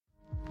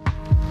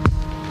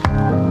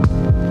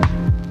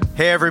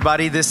Hey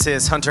everybody, this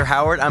is Hunter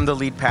Howard. I'm the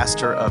lead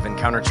pastor of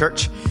Encounter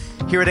Church.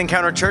 Here at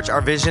Encounter Church, our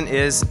vision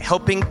is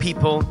helping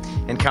people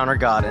encounter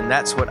God, and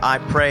that's what I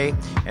pray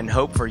and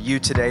hope for you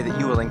today, that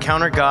you will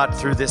encounter God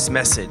through this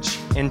message.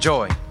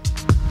 Enjoy.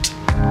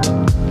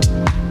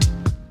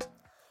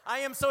 I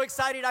am so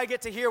excited I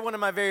get to hear one of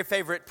my very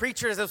favorite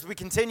preachers as we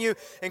continue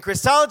in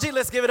Christology.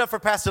 Let's give it up for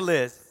Pastor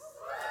Liz.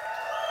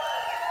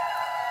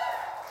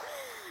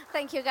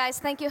 Thank you, guys.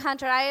 Thank you,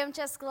 Hunter. I am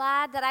just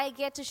glad that I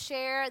get to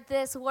share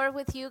this word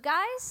with you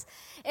guys.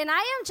 And I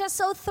am just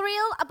so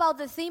thrilled about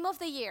the theme of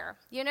the year.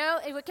 You know,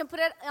 if we can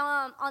put it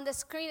on the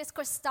screen, it's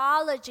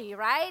Christology,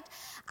 right?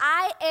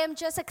 I am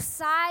just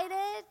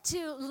excited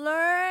to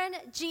learn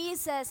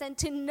Jesus and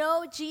to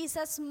know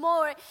Jesus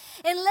more.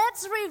 And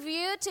let's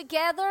review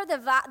together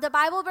the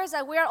Bible verse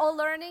that we're all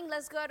learning.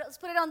 Let's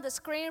put it on the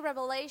screen,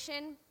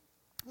 Revelation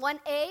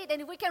 1:8.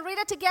 And if we can read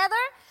it together,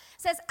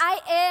 it says, I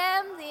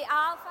am the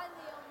Alpha and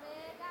the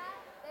Omega,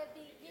 the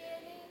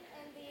beginning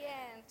and the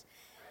end.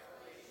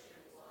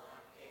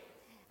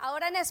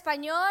 Ahora en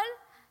español,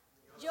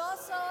 yo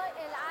soy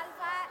el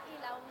Alfa y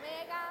la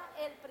Omega,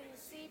 el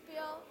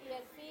principio y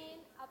el fin.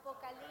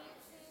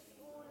 Apocalipsis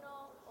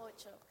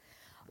 1:8.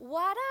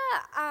 What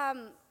a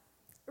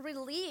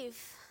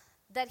relief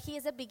that he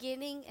is the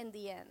beginning and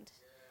the end.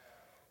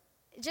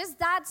 Just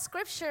that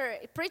scripture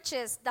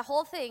preaches the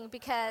whole thing,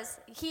 because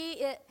he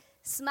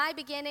is my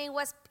beginning,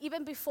 was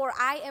even before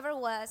I ever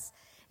was,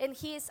 and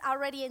he is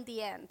already in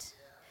the end.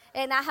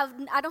 And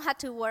I don't have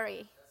to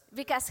worry,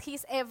 because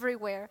he's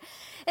everywhere.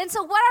 And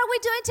so what are we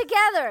doing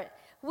together?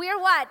 We're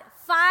what?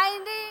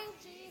 Finding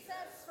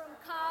Jesus from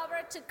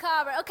cover to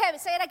cover. Okay,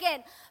 say it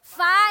again.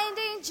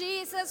 Finding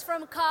Jesus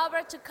from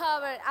cover to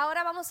cover.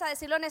 Ahora vamos a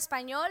decirlo en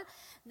español.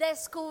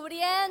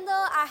 Descubriendo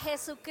a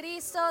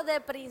Jesucristo de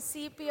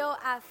principio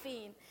a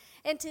fin.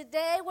 And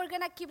today we're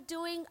going to keep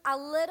doing a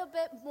little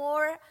bit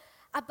more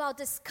about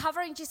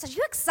discovering Jesus. Are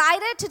you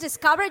excited to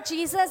discover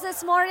Jesus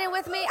this morning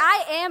with me?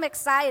 I am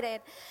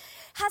excited.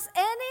 Has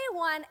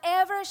anyone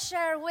ever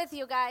shared with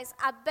you guys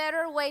a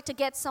better way to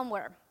get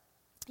somewhere?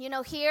 You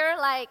know, here,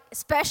 like,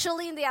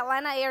 especially in the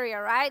Atlanta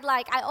area, right?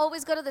 Like, I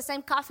always go to the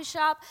same coffee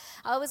shop.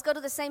 I always go to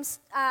the same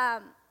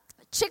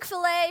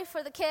Chick-fil-A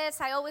for the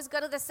kids. I always go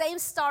to the same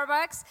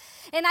Starbucks.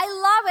 And I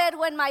love it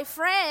when my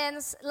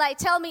friends, like,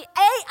 tell me,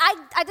 hey,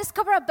 I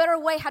discovered a better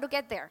way how to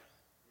get there.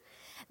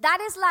 That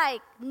is,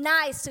 like,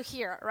 nice to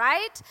hear,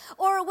 right?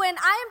 Or when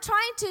I am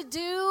trying to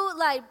do,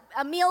 like,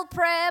 a meal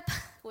prep,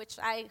 which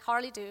I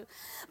hardly do,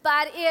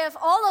 but if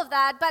all of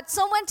that, but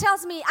someone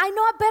tells me, I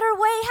know a better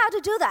way how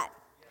to do that.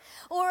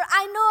 Or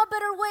I know a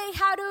better way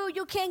how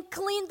you can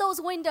clean those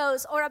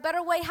windows, or a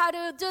better way how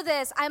to do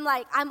this. I'm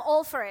like, I'm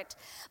all for it.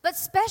 But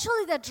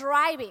especially the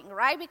driving,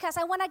 right? Because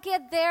I want to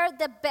get there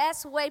the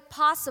best way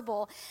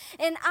possible.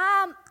 And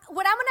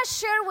what I'm going to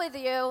share with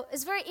you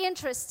is very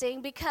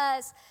interesting,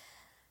 because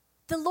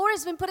the Lord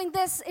has been putting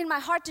this in my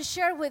heart to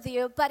share with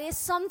you, but it's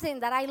something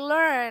that I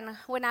learned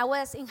when I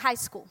was in high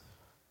school.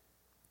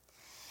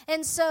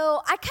 And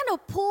so I kind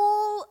of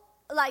pull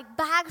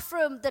back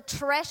from the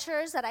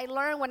treasures that I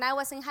learned when I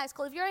was in high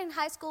school. If you're in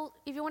high school,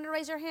 if you want to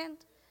raise your hand,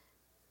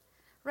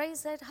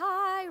 raise it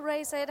high,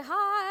 raise it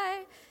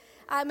high.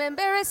 I'm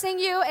embarrassing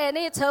you, and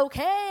it's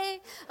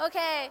okay.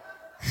 Okay.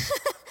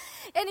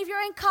 And if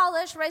you're in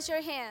college, raise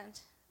your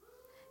hand.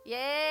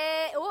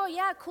 Yeah. Oh,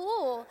 yeah,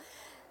 cool.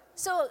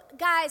 So,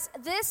 guys,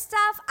 this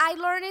stuff, I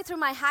learned it through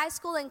my high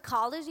school and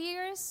college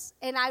years,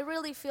 and I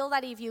really feel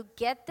that if you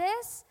get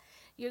this,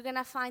 you're going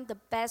to find the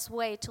best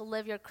way to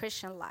live your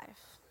Christian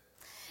life.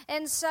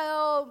 And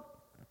so,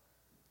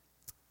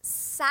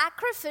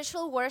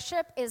 sacrificial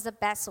worship is the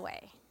best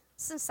way.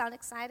 Doesn't sound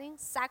exciting?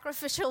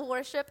 Sacrificial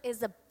worship is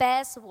the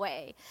best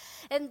way.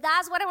 And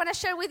that's what I want to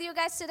share with you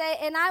guys today.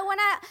 And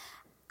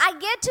I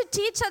get to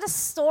teach a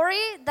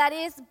story that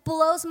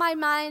blows my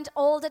mind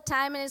all the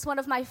time, and it's one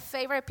of my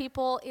favorite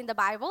people in the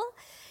Bible.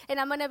 And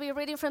I'm going to be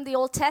reading from the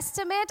Old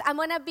Testament. I'm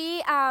going to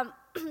be,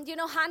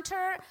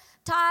 Hunter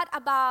taught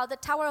about the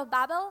Tower of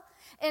Babel.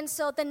 And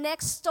so the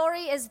next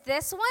story is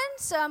this one.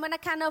 So I'm going to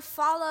kind of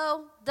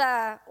follow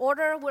the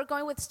order we're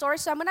going with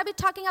stories. So I'm going to be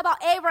talking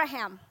about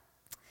Abraham.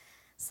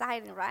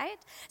 Exciting, right?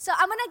 So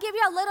I'm going to give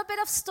you a little bit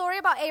of story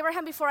about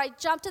Abraham before I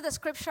jump to the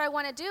scripture I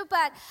want to do.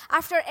 But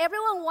after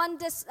everyone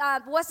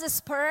was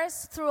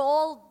dispersed through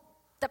all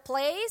the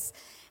place,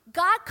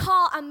 God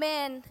called a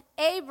man,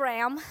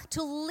 Abraham,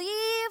 to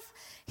leave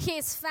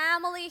his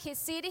family, his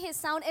city, his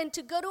town, and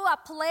to go to a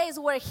place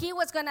where he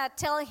was going to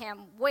tell him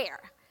where.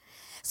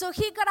 So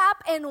he got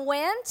up and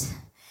went.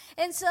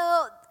 And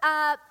so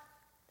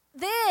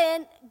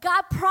then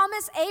God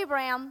promised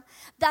Abraham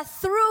that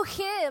through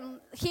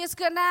him, he's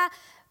going to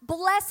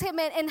bless him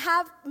and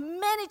have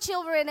many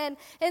children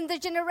and the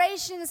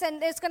generations,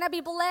 and it's going to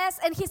be blessed.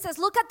 And he says,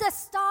 look at the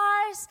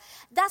stars.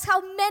 That's how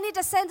many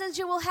descendants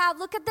you will have.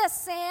 Look at the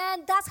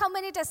sand. That's how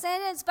many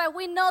descendants. But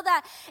we know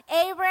that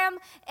Abraham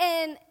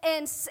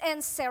and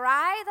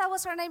Sarai, that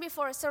was her name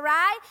before,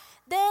 Sarai,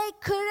 they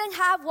couldn't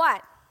have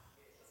what?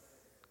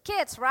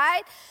 kids,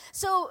 right?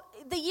 So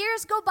the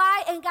years go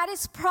by, and God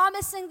is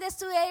promising this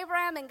to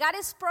Abraham, and God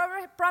is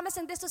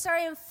promising this to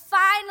Sarah, and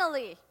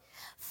finally,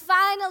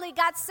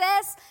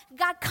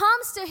 God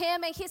comes to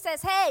him, and he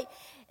says, hey,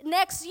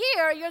 next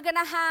year you're going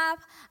to have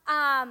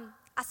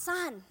a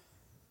son.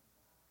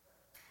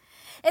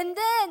 And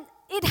then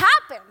it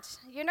happened,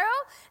 you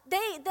know.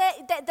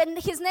 Then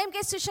his name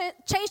gets to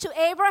change to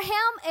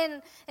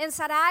Abraham, and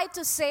Sarai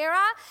to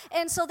Sarah.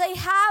 And so they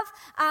have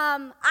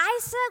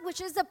Isaac,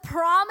 which is the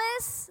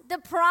promise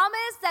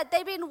that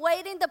they've been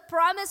waiting, the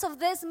promise of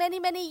this many,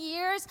 many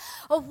years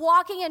of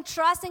walking and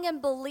trusting and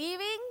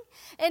believing.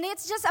 And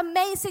it's just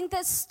amazing,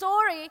 this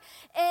story.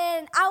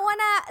 And I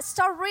want to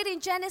start reading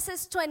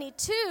Genesis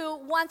 22,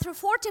 1 through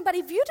 14. But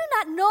if you do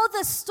not know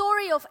the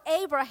story of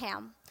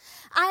Abraham,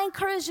 I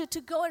encourage you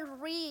to go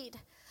and read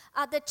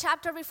the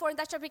chapter before in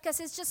that chapter, because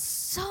it's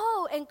just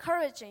so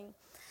encouraging.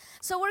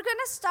 So we're going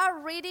to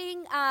start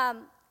reading,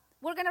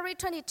 we're going to read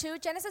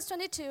Genesis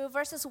 22,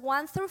 verses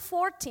 1 through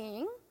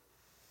 14.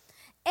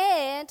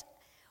 And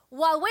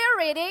while we're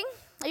reading,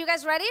 are you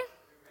guys ready?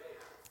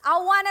 I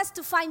want us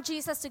to find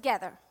Jesus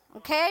together,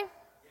 okay?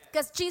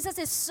 Because Jesus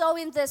is so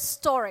in this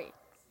story.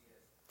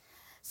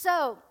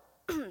 So,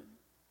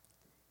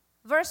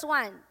 verse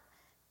 1.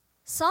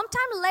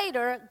 Sometime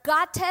later,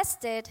 God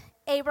tested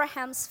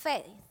Abraham's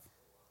faith.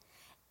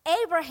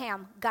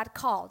 Abraham, God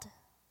called.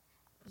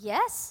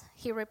 Yes,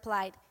 he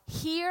replied,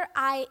 here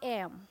I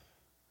am.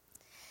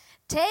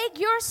 Take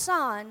your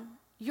son,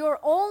 your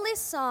only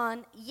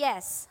son,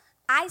 yes,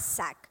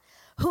 Isaac,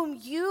 whom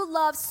you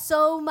love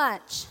so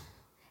much,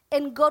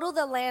 and go to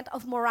the land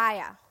of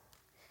Moriah.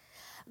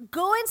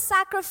 Go and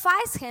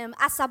sacrifice him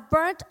as a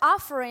burnt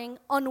offering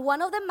on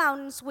one of the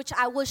mountains which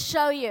I will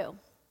show you.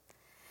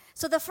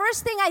 So the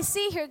first thing I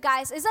see here,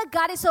 guys, is that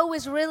God is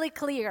always really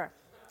clear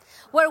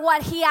with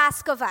what he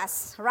asks of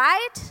us,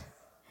 right?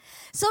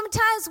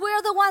 Sometimes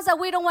we're the ones that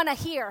we don't want to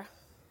hear.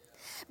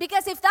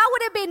 Because if that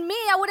would have been me,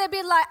 I would have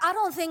been like, I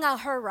don't think I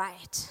heard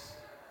right.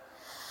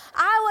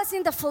 I was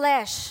in the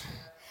flesh.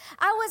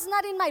 I was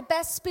not in my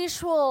best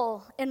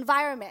spiritual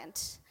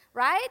environment,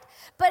 right?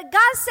 But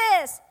God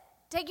says,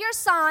 take your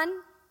son,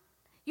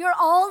 your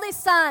only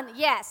son,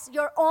 yes,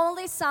 your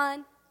only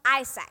son,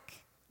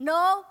 Isaac.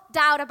 No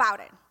doubt about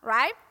it,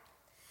 right?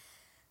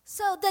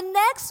 So the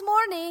next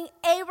morning,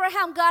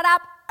 Abraham got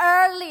up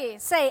early.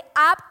 Say,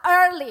 up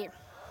early.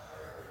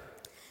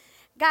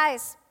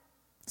 Guys,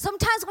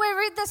 sometimes we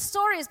read the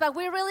stories, but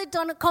we really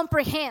don't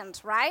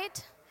comprehend,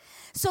 right?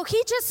 So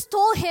he just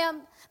told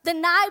him the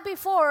night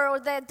before or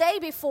the day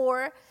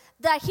before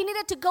that he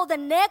needed to go the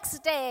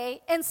next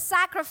day and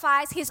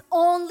sacrifice his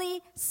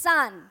only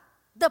son,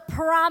 the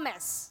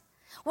promise,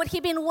 what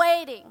he'd been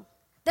waiting,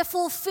 the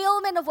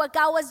fulfillment of what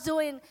God was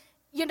doing,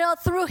 you know,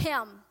 through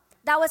him.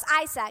 That was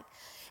Isaac.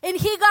 And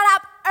he got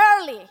up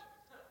early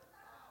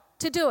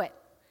to do it.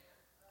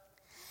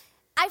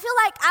 I feel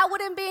like I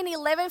wouldn't be in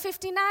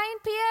 11:59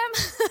 p.m.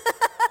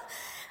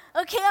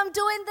 Okay, I'm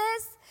doing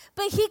this.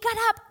 But he got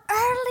up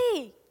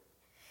early.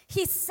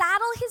 He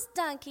saddled his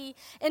donkey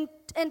and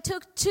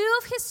took 2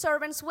 of his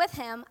servants with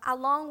him,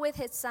 along with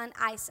his son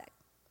Isaac.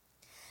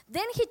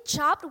 Then he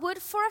chopped wood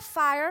for a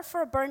fire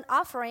for a burnt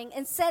offering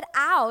and set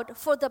out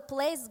for the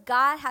place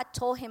God had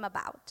told him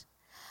about.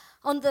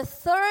 On the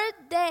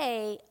 3rd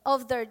day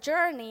of their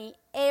journey,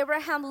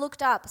 Abraham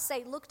looked up.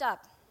 Say, looked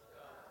up.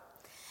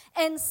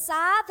 And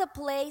saw the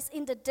place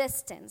in the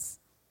distance.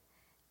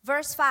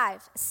 Verse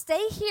 5,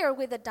 stay here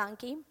with the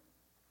donkey.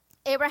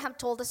 Abraham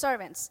told the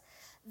servants,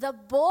 the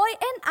boy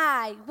and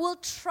I will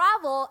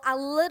travel a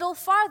little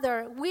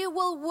farther. We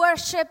will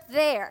worship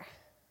there.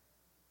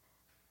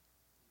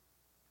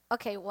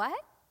 Okay, what?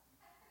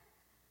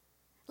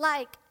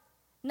 Like,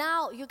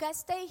 now you guys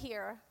stay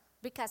here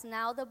because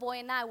now the boy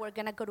and I were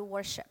going to go to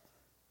worship.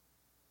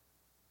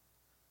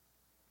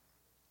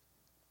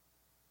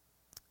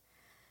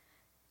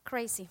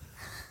 Crazy.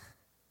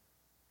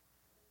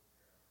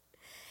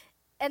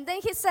 And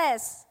then he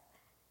says,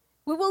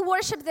 we will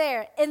worship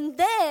there, and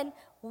then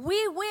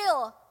we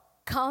will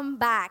come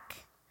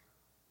back.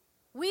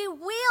 We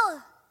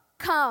will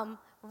come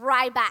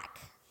right back.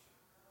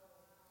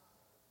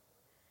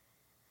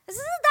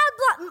 Isn't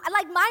that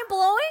like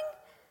mind-blowing?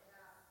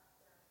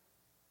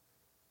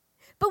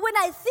 But when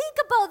I think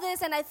about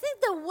this, and I think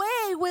the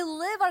way we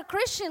live our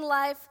Christian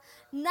life,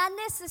 not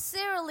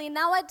necessarily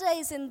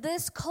nowadays in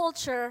this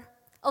culture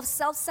of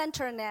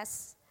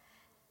self-centeredness,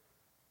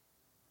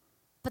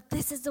 but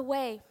this is the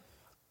way.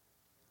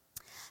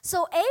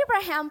 So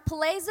Abraham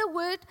placed the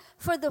wood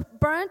for the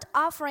burnt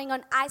offering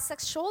on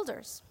Isaac's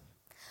shoulders,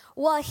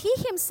 while he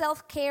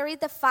himself carried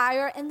the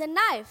fire and the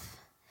knife.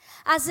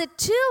 As the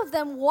 2 of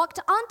them walked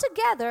on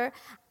together,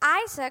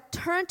 Isaac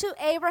turned to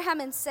Abraham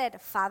and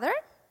said, Father?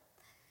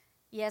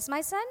 Yes,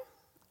 my son,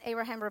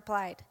 Abraham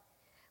replied.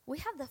 We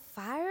have the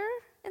fire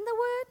and the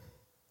wood,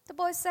 the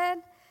boy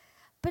said,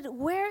 but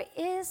where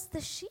is the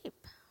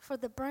sheep for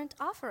the burnt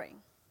offering?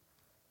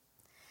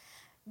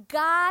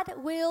 God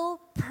will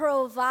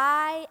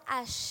provide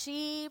a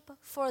sheep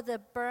for the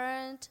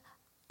burnt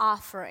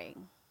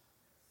offering.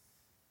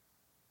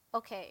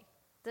 okay,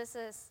 this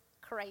is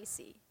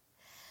crazy.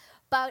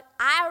 But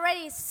I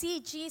already see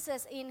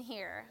Jesus in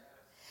here.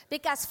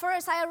 Because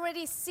first, I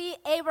already see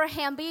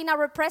Abraham being a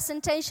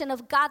representation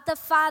of God the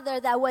Father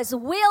that was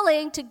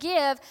willing to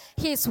give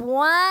his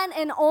one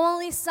and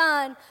only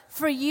son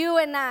for you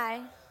and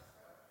I.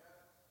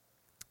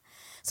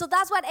 So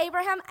that's what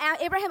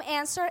Abraham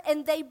answered,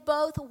 and they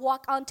both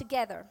walked on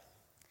together.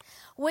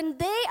 When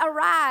they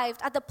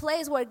arrived at the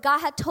place where God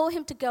had told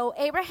him to go,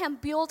 Abraham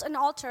built an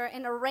altar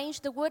and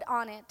arranged the wood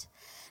on it.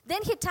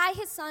 Then he tied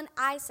his son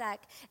Isaac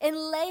and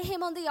laid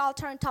him on the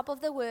altar on top of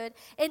the wood.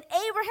 And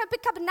Abraham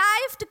picked up a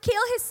knife to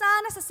kill his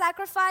son as a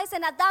sacrifice.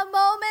 And at that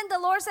moment, the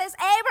Lord says,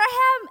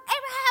 Abraham,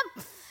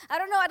 Abraham. I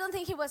don't know, I don't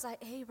think he was like,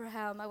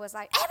 Abraham. I was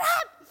like,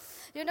 Abraham,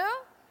 you know?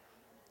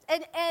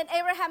 And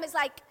Abraham is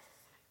like,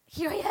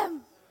 here I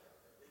am.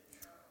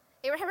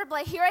 Abraham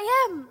replied, here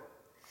I am.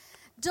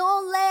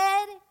 Don't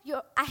lay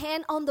a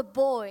hand on the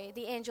boy,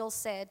 the angel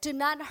said. Do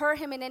not hurt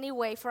him in any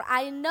way, for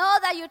I know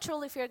that you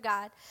truly fear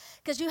God,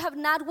 because you have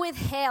not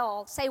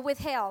withheld, say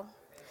withheld,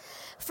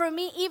 for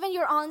me even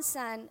your own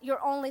son,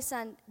 your only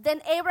son.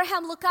 Then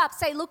Abraham looked up,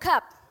 say look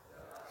up,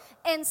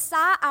 and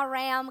saw a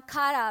ram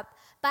caught up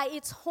by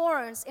its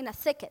horns in a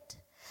thicket.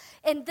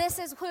 And this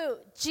is who?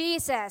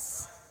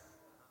 Jesus.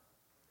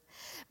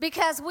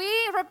 Because we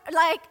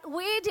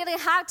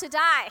didn't have to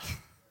die.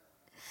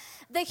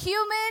 The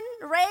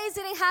human race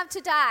didn't have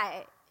to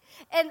die,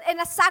 and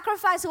a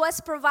sacrifice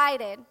was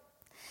provided.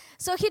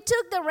 So he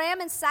took the ram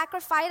and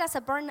sacrificed as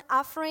a burnt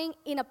offering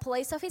in a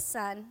place of his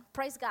son.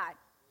 Praise God,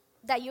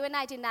 that you and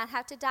I did not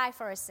have to die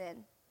for our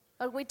sin,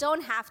 but we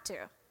don't have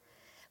to.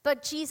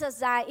 But Jesus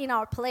died in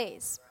our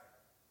place.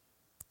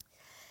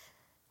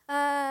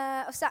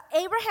 So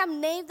Abraham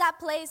named that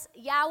place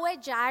Yahweh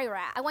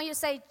Jireh. I want you to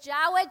say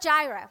Yahweh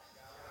Jireh,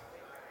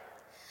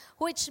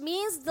 which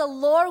means the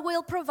Lord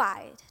will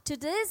provide. To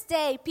this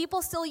day,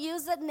 people still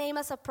use that name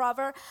as a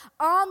proverb.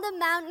 On the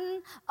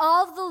mountain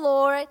of the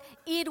Lord,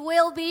 it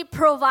will be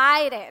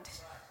provided.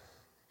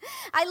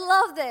 I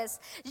love this.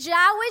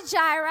 Yahweh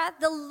Jireh,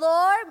 the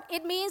Lord,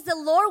 it means the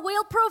Lord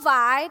will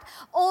provide,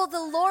 or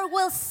the Lord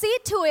will see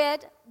to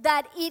it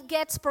that it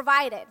gets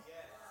provided.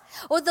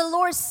 Or the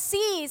Lord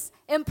sees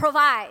and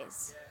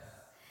provides.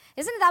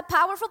 Isn't that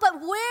powerful?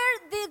 But where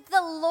did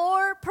the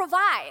Lord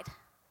provide?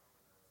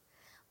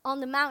 On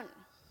the mountain.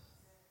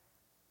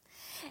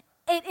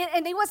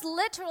 And it was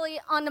literally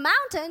on the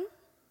mountain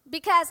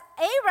because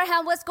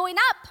Abraham was going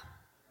up.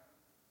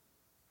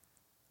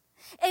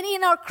 And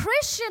in our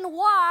Christian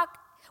walk,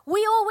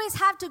 we always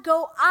have to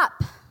go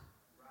up.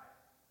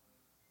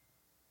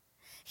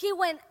 He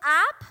went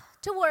up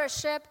to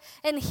worship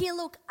and he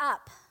looked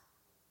up.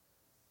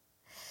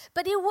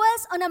 But it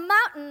was on a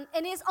mountain,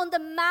 and it's on the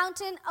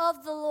mountain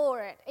of the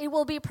Lord. It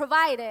will be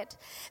provided.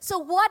 So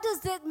what does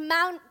that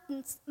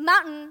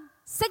mountain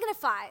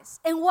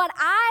signifies? And what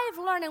I've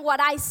learned and what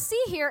I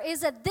see here is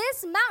that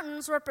this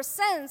mountains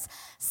represents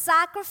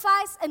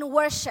sacrifice and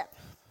worship.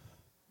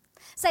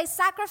 Say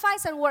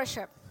sacrifice and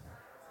worship.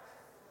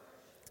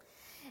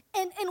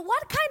 And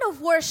what kind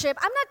of worship?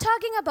 I'm not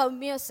talking about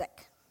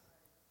music.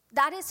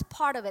 That is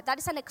part of it. That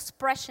is an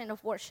expression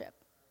of worship.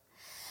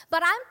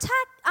 But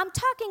I'm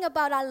talking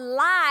about a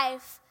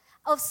life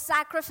of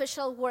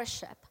sacrificial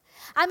worship.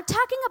 I'm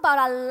talking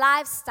about a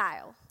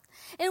lifestyle.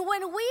 And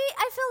when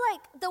I feel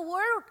like the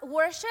word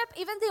worship,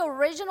 even the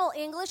original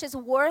English is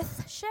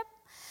worthship,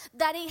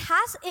 that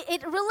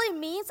it really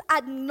means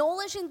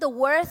acknowledging the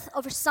worth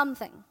of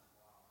something.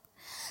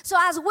 So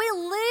as we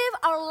live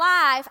our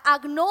life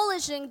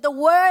acknowledging the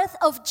worth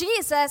of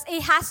Jesus,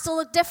 it has to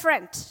look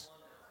different.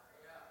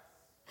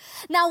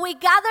 Now we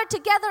gather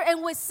together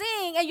and we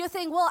sing, and you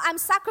think, well, I'm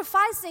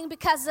sacrificing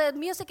because the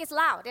music is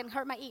loud and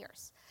hurt my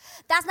ears.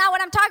 That's not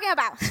what I'm talking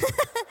about.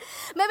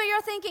 Maybe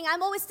you're thinking,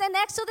 I'm always standing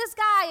next to this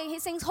guy and he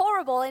sings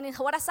horrible and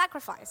what a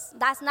sacrifice.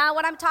 That's not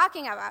what I'm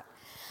talking about.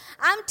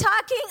 I'm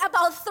talking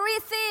about three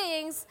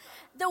things,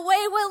 the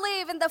way we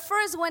live, and the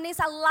first one is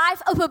a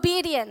life of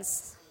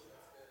obedience.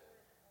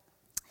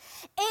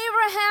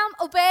 Abraham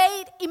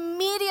obeyed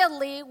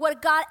immediately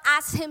what God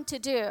asked him to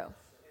do.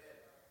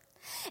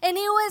 And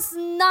it was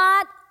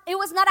not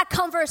a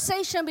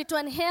conversation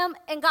between him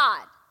and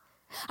God.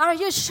 Are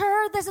you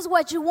sure this is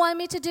what you want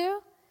me to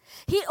do?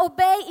 He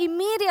obeyed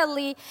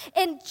immediately.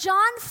 In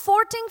John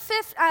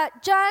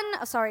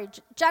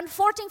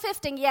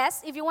 14:15,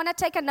 yes, if you want to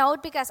take a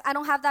note because I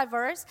don't have that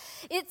verse.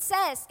 It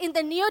says in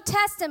the New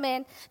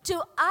Testament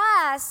to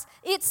us,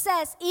 it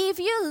says, if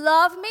you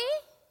love me,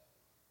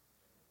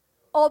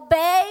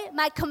 obey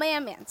my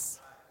commandments.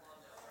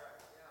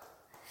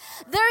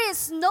 There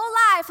is no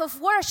life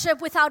of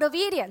worship without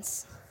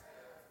obedience.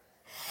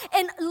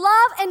 And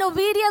love and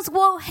obedience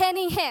go hand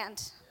in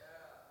hand.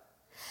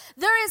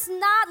 There is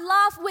not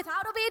love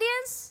without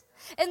obedience,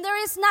 and there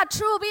is not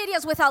true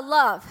obedience without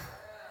love.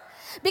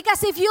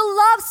 Because if you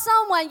love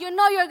someone, you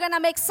know you're going to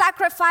make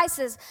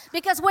sacrifices.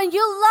 Because when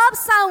you love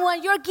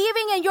someone, you're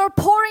giving and you're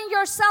pouring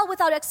yourself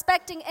without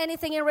expecting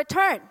anything in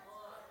return.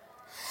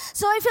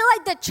 So I feel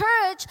like the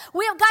church,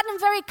 we have gotten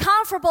very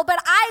comfortable, but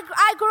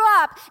I grew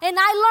up and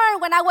I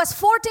learned when I was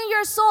 14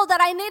 years old that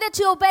I needed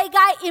to obey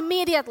God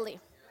immediately.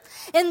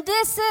 And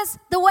this is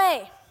the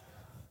way.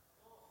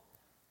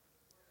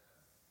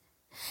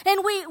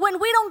 And when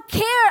we don't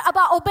care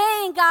about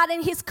obeying God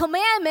and His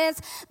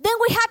commandments, then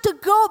we have to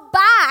go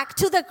back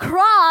to the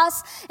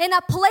cross in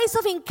a place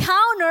of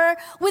encounter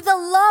with the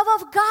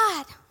love of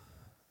God.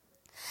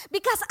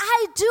 Because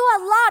I do a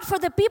lot for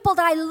the people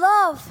that I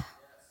love.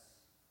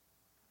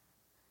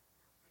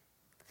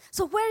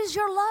 So where is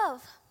your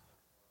love?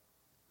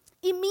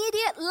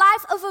 Immediate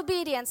life of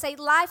obedience. Say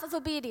life of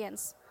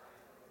obedience.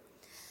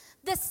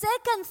 The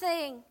second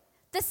thing,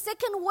 the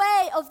second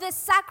way of this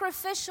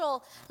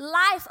sacrificial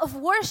life of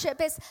worship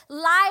is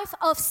life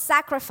of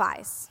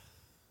sacrifice.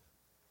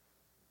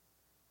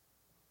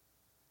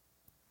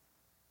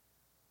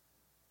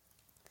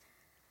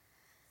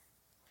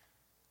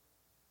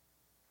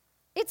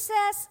 It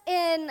says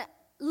in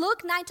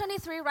Luke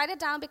 9:23, write it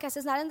down because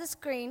it's not on the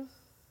screen.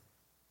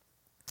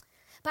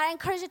 But I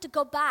encourage you to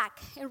go back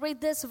and read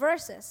these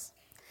verses.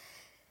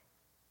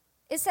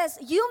 It says,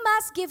 you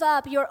must give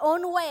up your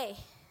own way.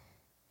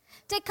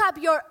 Take up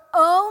your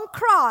own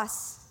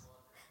cross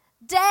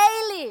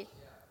daily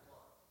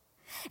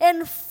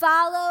and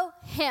follow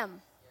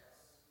Him.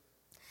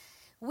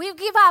 We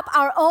give up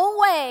our own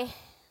way.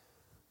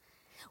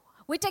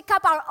 We take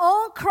up our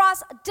own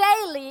cross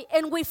daily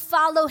and we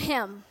follow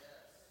Him.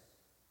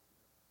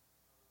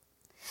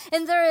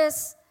 And there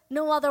is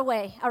no other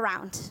way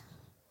around.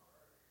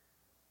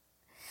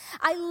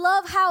 I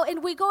love how,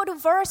 and we go to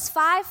verse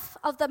 5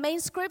 of the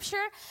main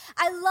scripture,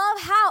 I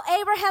love how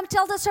Abraham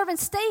tells the servant,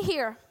 stay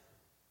here,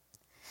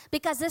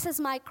 because this is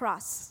my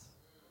cross.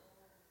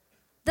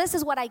 This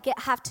is what I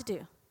have to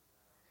do.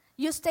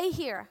 You stay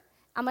here.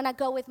 I'm going to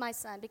go with my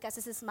son, because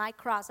this is my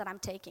cross that I'm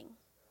taking.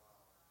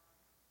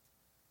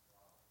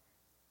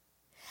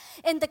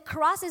 And the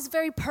cross is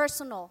very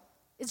personal.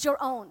 It's your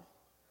own.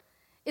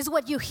 It's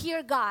what you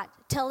hear God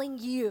telling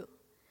you.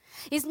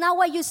 It's not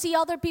what you see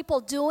other people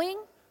doing.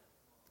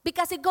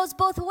 Because it goes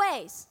both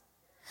ways.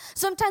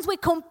 Sometimes we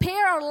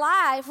compare our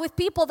life with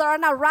people that are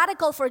not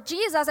radical for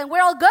Jesus and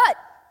we're all good.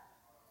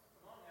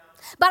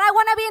 But I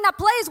want to be in a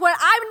place where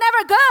I'm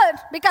never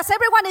good because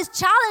everyone is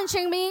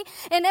challenging me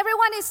and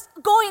everyone is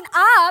going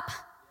up,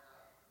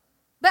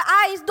 but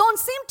I don't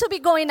seem to be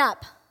going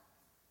up.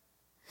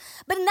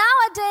 But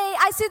nowadays,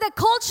 I see the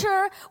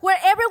culture where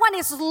everyone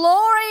is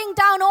lowering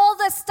down all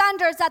the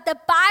standards that the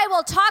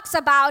Bible talks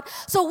about,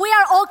 so we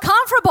are all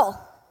comfortable.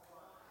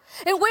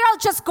 And we're all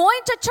just going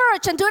to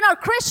church and doing our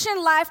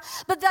Christian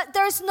life, but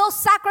there's no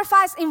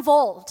sacrifice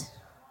involved.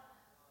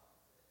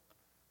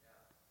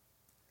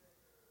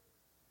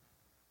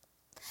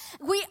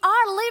 We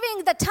are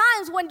living the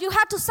times when you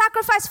have to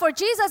sacrifice for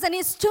Jesus and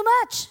it's too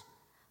much.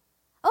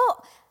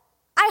 Oh,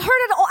 I hear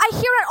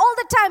it all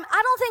the time.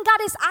 I don't think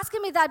God is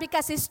asking me that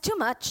because it's too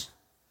much.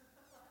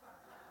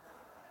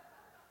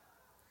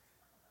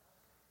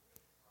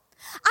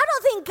 I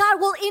don't think God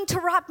will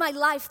interrupt my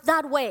life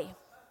that way.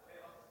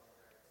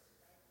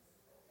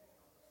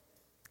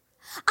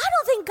 I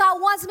don't think God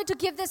wants me to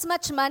give this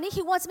much money.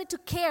 He wants me to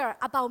care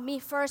about me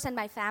first and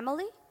my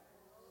family.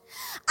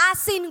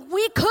 As in,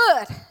 we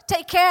could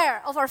take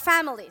care of our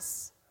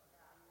families.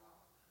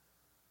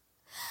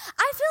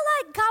 I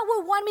feel like God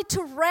would want me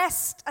to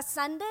rest a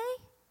Sunday.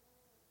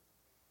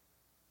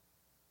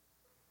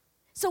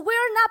 So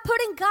we're not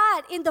putting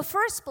God in the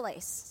first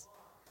place.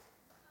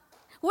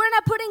 We're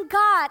not putting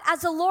God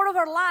as the Lord of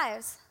our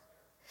lives.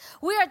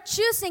 We are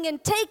choosing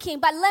and taking,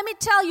 but let me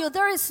tell you,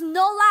 there is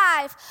no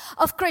life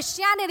of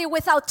Christianity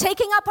without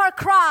taking up our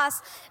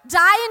cross,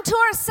 dying to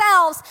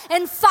ourselves,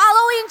 and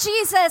following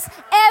Jesus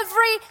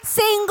every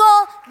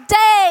single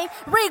day,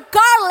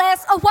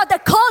 regardless of what the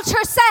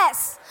culture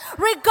says,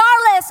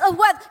 regardless of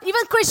what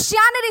even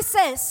Christianity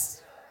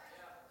says.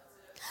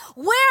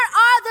 Where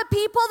are the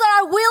people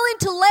that are willing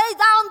to lay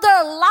down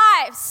their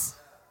lives?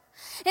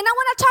 And I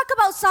want to talk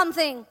about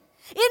something.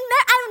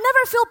 I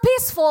never feel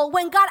peaceful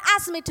when God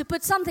asks me to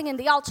put something in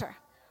the altar.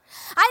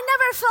 I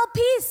never felt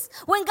peace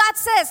when God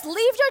says, leave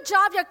your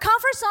job, your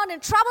comfort zone,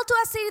 and travel to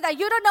a city that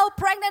you don't know,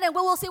 pregnant, and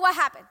we will see what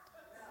happens.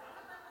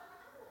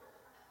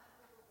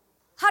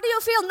 How do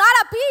you feel? Not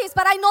at peace,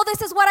 but I know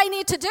this is what I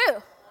need to do.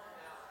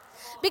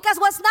 Because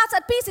what's not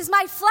at peace is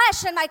my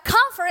flesh and my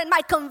comfort and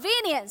my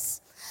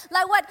convenience.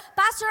 Like what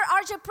Pastor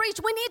RJ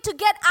preached, we need to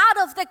get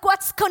out of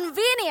what's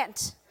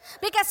convenient.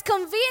 Because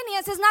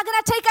convenience is not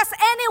going to take us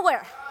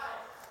anywhere.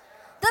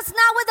 That's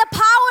not what the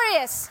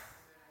power is.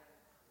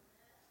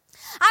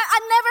 I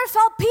never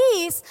felt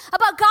peace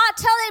about God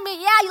telling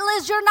me, yeah,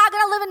 Liz, you're not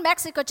going to live in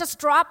Mexico. Just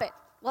drop it.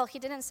 Well, he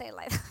didn't say it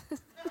like that.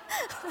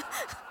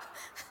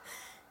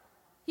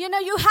 You know,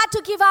 you had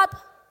to give up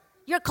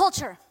your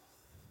culture.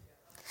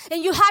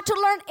 And you had to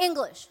learn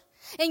English.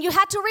 And you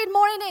had to read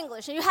more in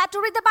English. And you had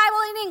to read the Bible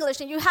in English.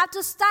 And you had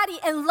to study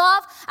and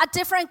love a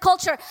different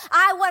culture.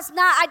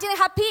 I didn't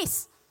have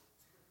peace.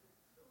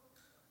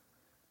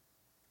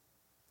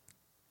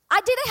 I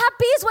didn't have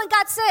peace when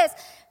God says,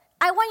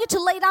 I want you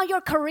to lay down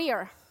your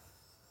career.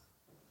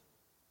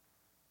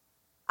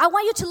 I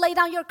want you to lay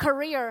down your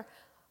career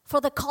for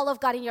the call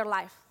of God in your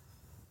life.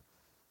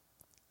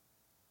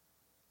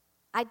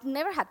 I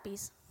never had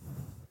peace.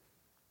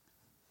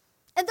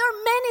 And there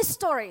are many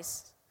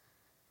stories.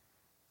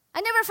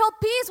 I never felt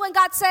peace when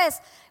God says,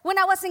 when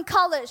I was in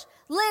college,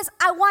 Liz,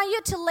 I want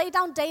you to lay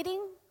down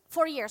dating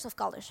 4 years of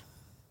college.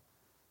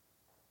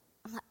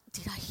 I'm like,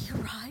 did I hear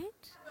right?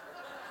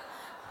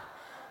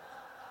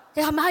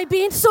 Am I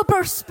being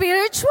super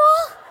spiritual?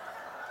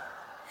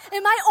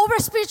 Am I over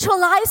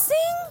spiritualizing?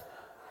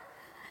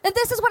 And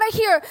this is what I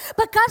hear.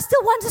 But God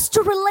still wants us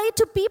to relate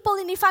to people.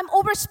 And if I'm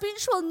over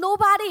spiritual,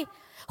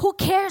 who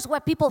cares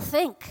what people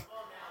think?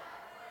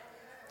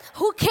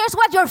 Who cares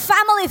what your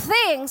family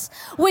thinks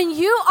when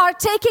you are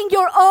taking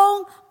your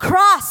own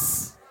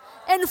cross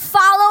and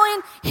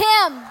following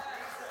Him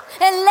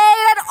and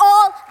laying it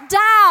all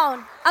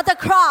down at the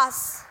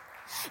cross?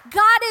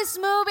 God is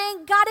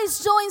moving. God is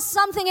doing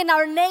something in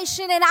our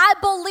nation, and I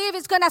believe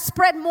it's going to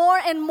spread more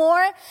and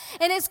more,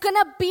 and it's going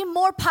to be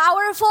more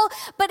powerful.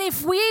 But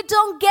if we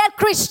don't get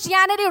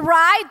Christianity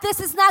right, this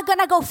is not going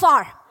to go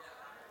far.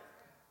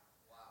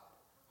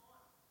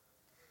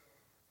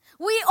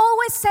 We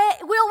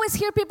always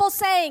hear people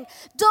saying,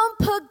 don't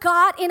put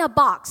God in a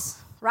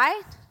box,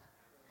 right?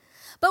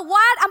 But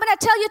what I'm going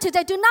to tell you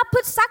today, do not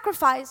put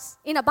sacrifice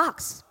in a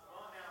box.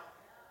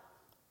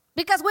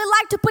 Because we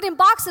like to put in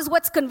boxes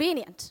what's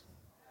convenient.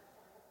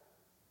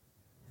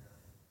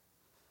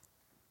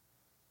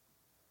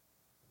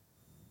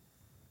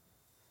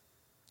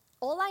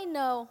 All I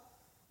know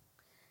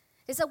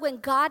is that when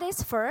God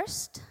is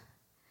first,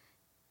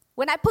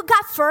 when I put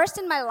God first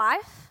in my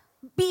life,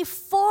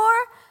 before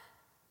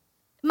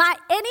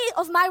any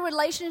of my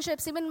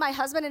relationships, even my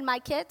husband and my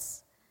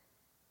kids,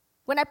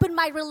 when I put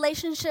my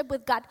relationship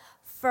with God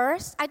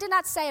first, I did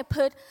not say I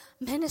put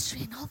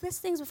ministry and all these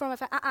things before my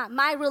family.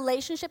 My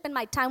relationship and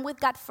my time with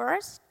God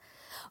first,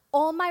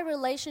 all my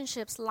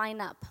relationships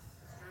line up.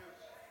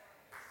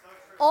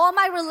 All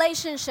my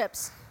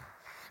relationships.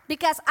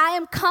 Because I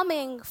am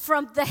coming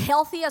from the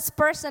healthiest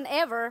person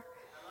ever.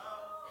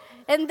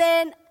 And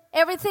then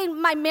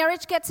everything, my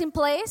marriage gets in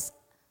place.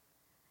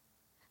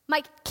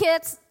 My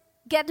kids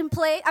get in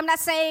place. I'm not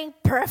saying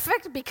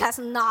perfect, because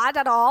not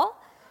at all.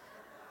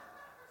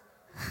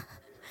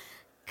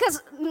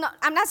 Because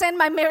I'm not saying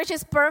my marriage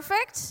is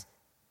perfect,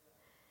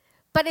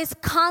 but it's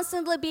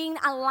constantly being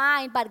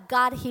aligned by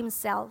God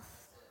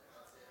Himself.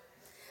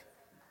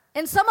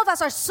 And some of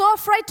us are so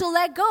afraid to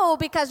let go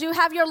because you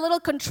have your little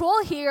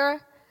control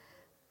here.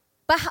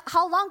 But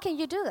how long can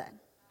you do that?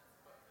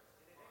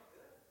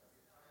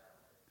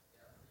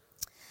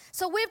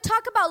 So we've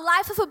talked about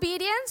life of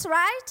obedience,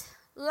 right?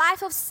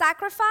 Life of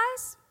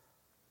sacrifice.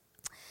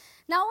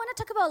 Now I want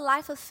to talk about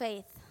life of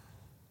faith.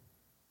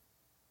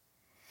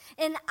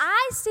 And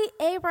I see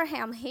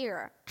Abraham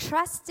here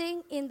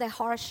trusting in the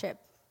hardship.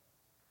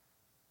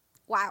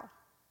 Wow.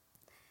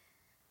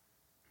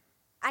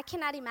 I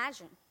cannot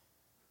imagine.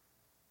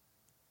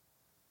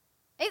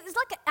 It's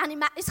like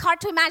it's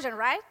hard to imagine,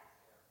 right?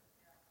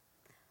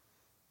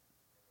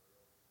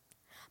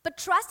 But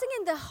trusting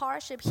in the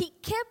hardship, he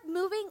kept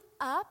moving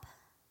up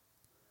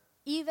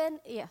even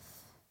if.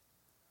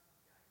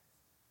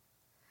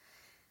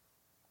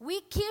 We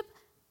keep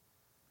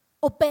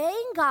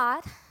obeying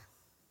God.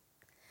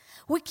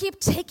 We keep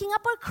taking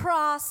up our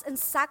cross and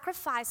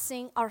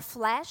sacrificing our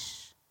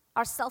flesh,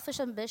 our selfish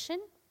ambition,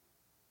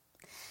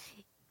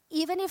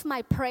 even if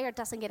my prayer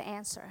doesn't get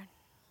answered.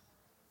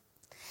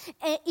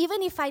 And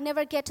even if I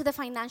never get to the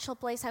financial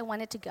place I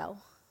wanted to go.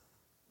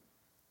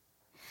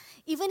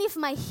 Even if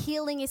my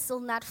healing is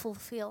still not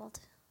fulfilled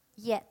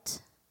yet.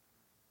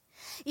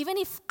 Even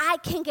if I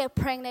can't get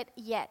pregnant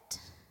yet.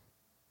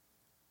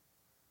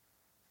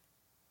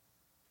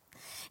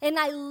 And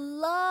I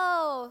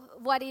love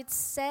what it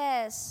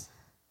says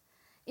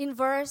in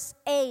verse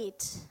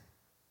 8.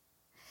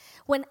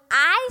 When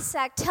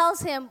Isaac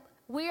tells him,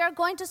 we are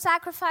going to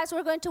sacrifice,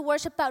 we're going to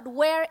worship God.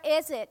 Where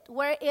is it?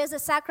 Where is the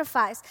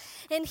sacrifice?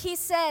 And he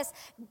says,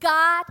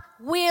 God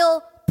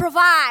will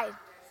provide.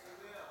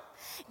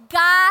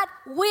 God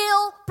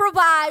will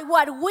provide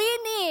what we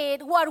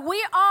need, what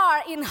we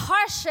are in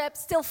hardship,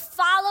 still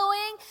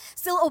following,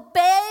 still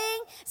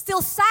obeying,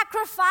 still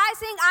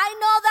sacrificing. I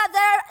know that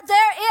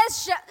there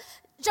is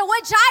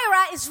Jehovah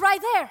Jireh is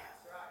right there.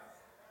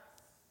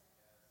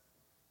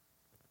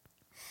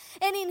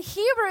 And in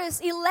Hebrews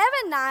 19,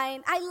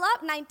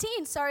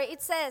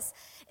 it says,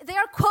 they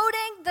are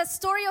quoting the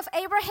story of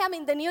Abraham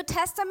in the New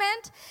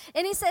Testament.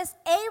 And it says,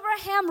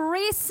 Abraham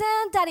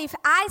reasoned that if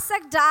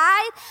Isaac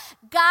died,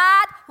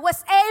 God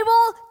was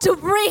able to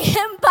bring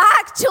him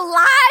back to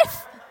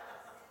life.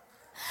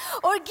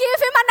 Or give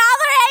him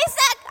another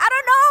Isaac. I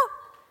don't know.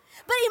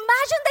 But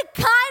imagine the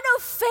kind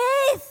of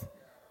faith,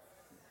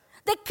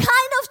 the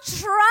kind of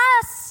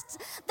trust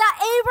that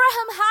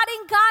Abraham had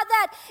in God,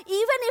 that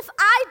even if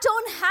I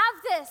don't have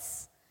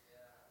this,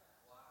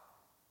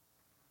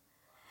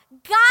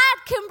 God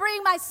can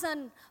bring my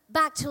son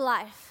back to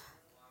life.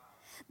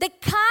 The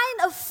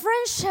kind of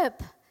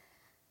friendship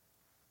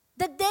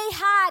that they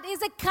had is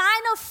the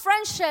kind of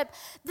friendship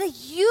that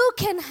you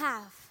can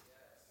have.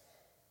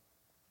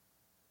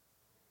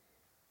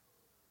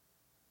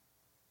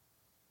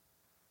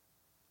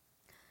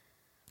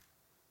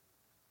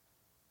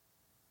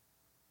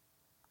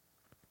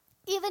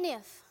 Even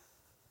if.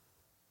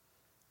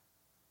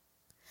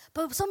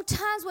 But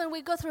sometimes when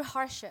we go through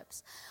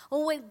hardships,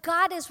 or when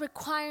God is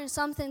requiring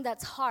something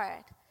that's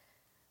hard,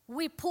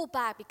 we pull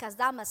back because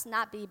that must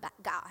not be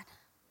God.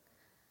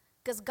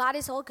 Because God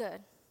is all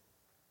good.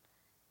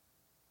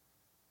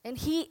 And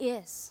He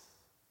is.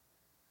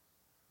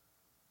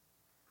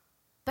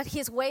 But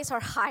His ways are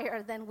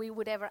higher than we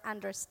would ever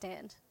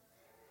understand.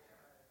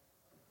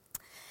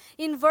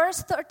 In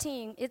verse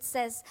 13, it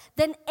says,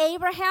 Then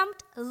Abraham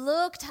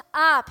looked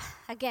up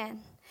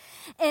again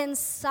and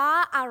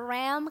saw a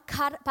ram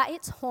caught by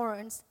its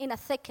horns in a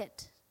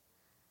thicket.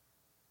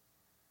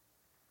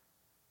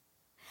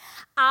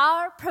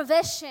 Our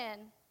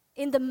provision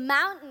in the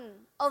mountain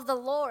of the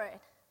Lord,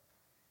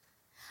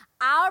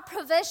 our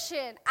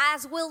provision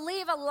as we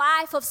live a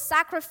life of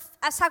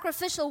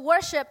sacrificial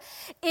worship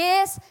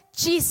is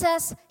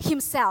Jesus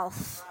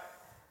Himself.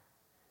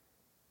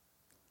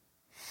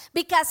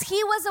 Because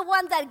He was the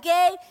one that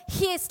gave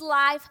His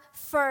life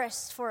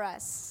first for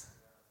us.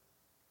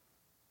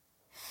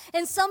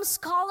 And some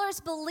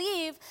scholars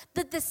believe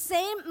that the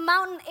same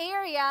mountain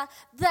area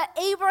that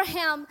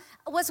Abraham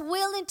was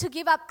willing to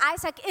give up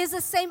Isaac is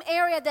the same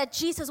area that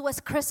Jesus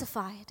was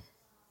crucified.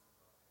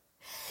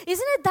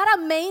 Isn't it that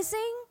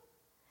amazing?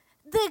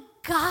 That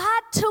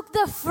God took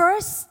the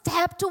first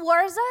step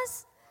towards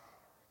us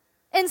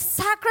and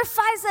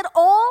sacrificed it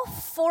all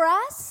for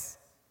us.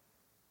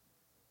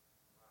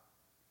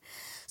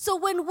 So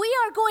when we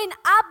are going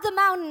up the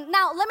mountain,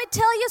 now let me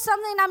tell you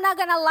something, I'm not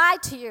going to lie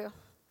to you.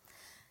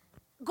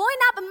 Going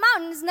up a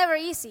mountain is never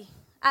easy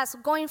as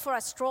going for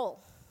a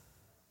stroll.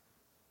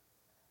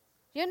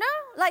 You know?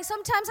 Like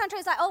sometimes Hunter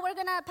is like, oh, we're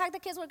going to pack the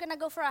kids, we're going to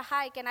go for a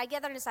hike. And I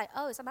get there and it's like,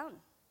 oh, it's a mountain.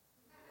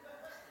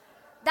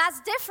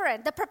 That's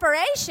different. The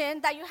preparation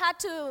that you had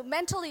to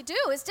mentally do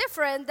is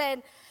different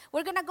than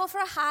we're going to go for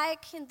a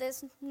hike in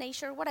this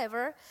nature,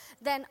 whatever.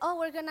 Then, oh,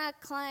 we're going to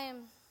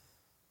climb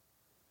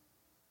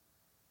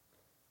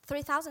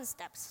 3,000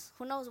 steps.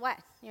 Who knows what,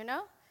 you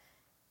know?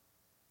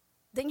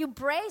 Then you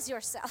brace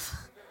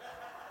yourself.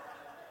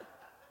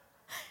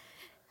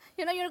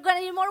 You know, you're going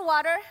to need more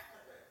water.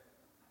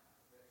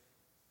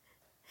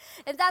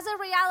 And that's the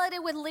reality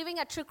with living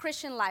a true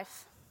Christian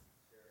life.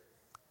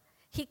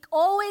 He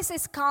always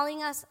is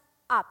calling us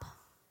up.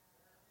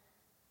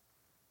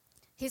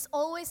 He's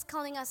always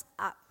calling us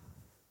up.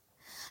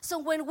 So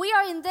when we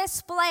are in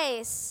this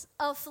place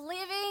of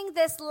living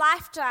this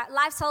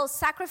lifestyle of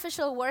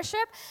sacrificial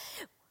worship,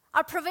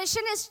 our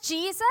provision is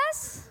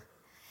Jesus.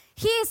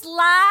 He is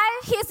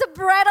life. He is the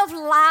bread of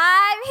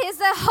life. He is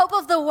the hope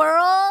of the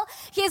world.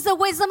 He is the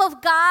wisdom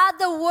of God,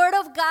 the word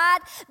of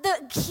God,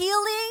 the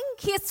healing,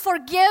 His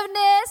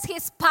forgiveness,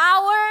 His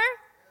power.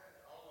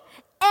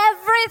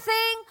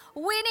 Everything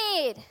we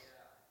need.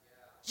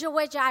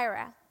 Jehovah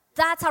Jireh.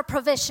 That's our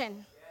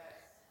provision.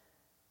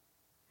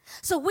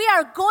 So we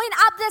are going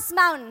up this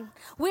mountain.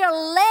 We are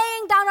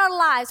laying down our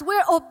lives. We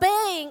are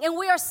obeying and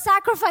we are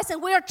sacrificing.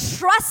 We are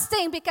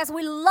trusting because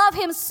we love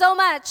Him so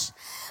much.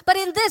 But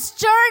in this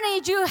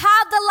journey, you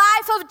have the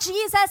life of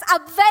Jesus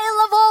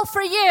available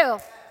for you.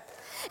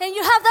 And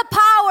you have the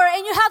power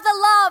and you have the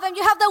love and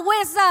you have the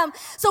wisdom.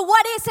 So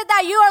what is it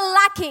that you are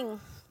lacking?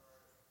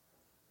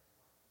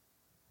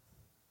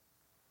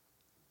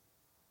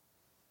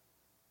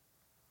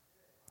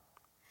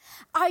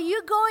 Are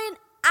you going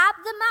up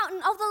the mountain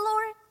of the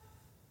Lord?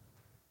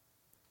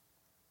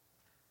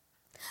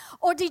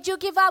 Or did you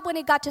give up when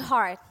it got too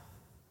hard?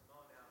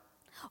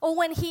 Or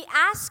when He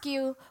asked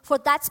you for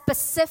that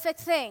specific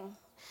thing,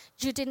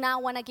 you did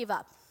not want to give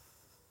up?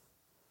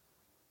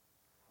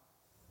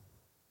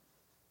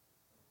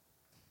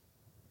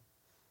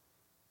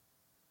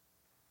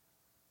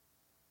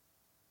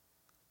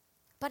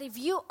 But if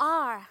you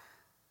are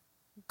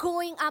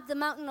going up the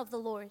mountain of the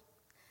Lord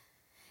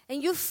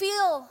and you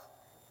feel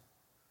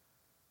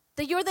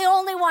that you're the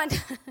only one,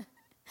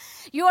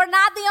 you are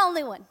not the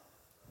only one.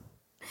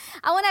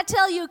 I want to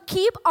tell you,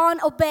 keep on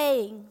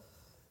obeying.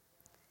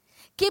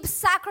 Keep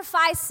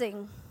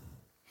sacrificing.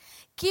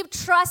 Keep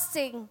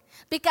trusting.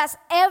 Because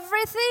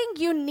everything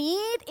you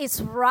need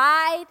is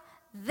right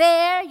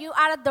there. You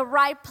are at the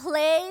right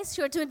place.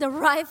 You're doing the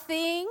right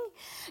thing.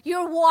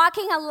 You're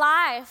walking a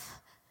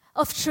life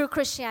of true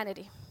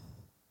Christianity.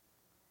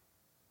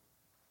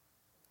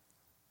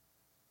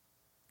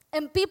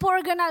 And people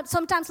are going to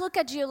sometimes look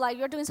at you like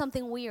you're doing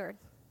something weird.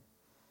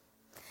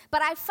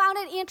 But I found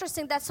it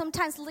interesting that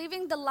sometimes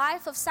living the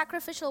life of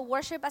sacrificial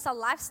worship as a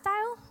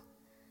lifestyle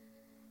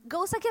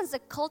goes against the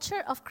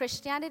culture of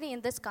Christianity in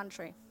this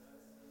country.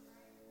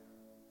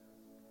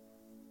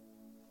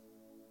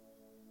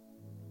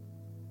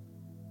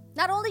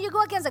 Not only you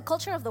go against the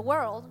culture of the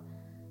world,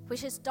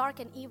 which is dark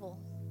and evil,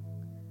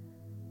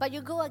 but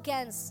you go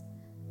against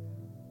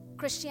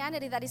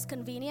Christianity that is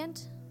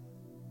convenient.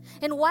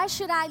 And why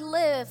should I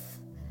live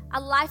a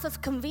life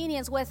of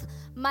convenience with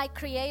my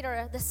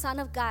Creator, the Son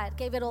of God,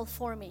 gave it all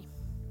for me?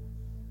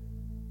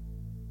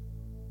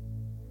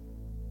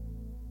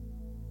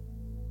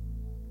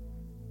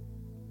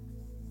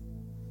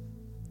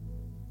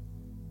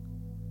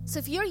 So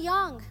if you're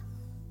young,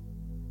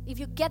 if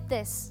you get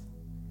this,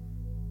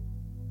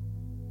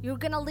 You're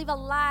going to live a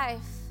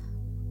life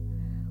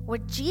where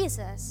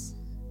Jesus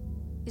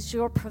is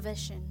your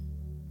provision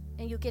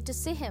and you get to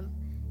see him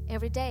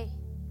every day.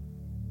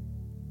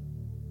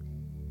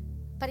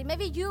 But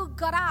maybe you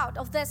got out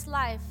of this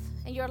life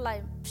and you're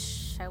like,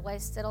 I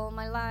wasted all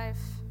my life.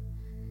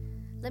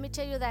 Let me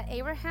tell you that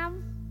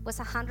Abraham was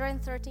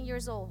 113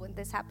 years old when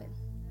this happened.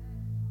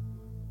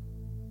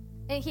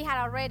 And he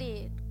had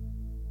already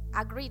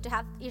agreed to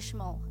have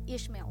Ishmael,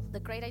 the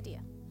great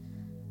idea.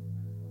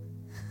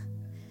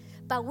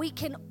 But we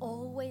can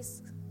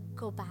always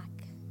go back.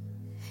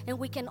 And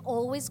we can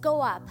always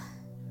go up.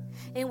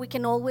 And we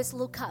can always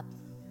look up.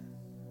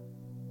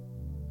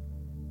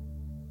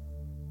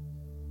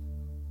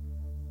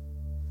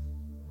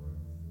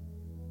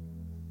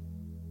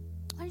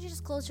 Why don't you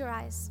just close your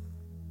eyes?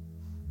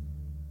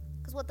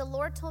 Because what the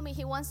Lord told me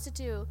he wants to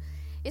do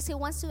is he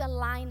wants to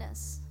align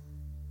us.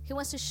 He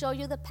wants to show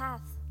you the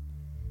path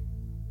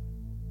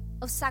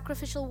of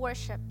sacrificial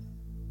worship.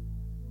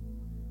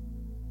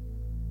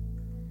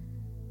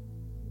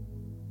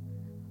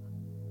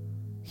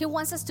 He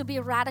wants us to be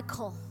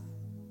radical.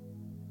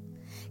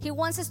 He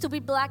wants us to be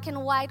black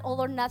and white,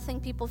 all or nothing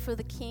people for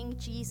the King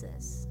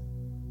Jesus.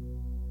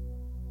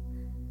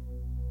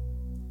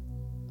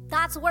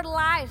 That's where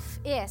life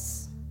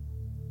is.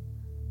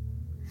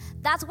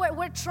 That's where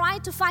we're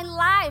trying to find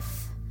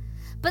life.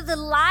 But the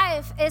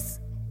life is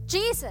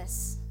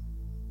Jesus.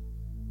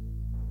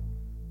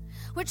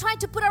 We're trying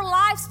to put our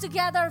lives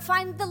together,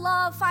 find the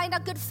love, find a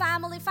good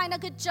family, find a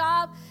good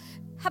job,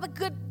 have a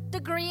good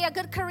degree, a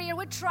good career.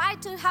 We try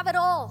to have it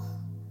all.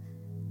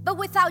 But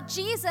without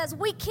Jesus,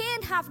 we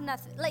can't have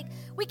nothing. Like,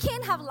 we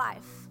can't have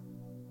life.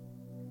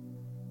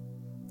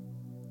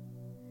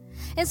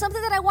 And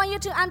something that I want you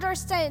to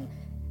understand,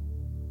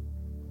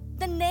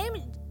 the name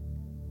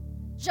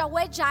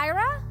Yahweh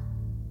Jireh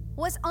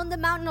was on the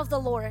mountain of the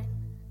Lord.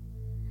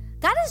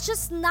 God is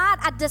just not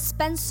a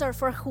dispenser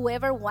for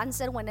whoever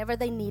wants it whenever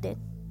they need it.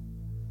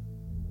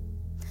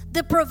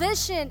 The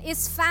provision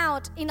is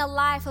found in a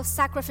life of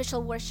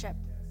sacrificial worship.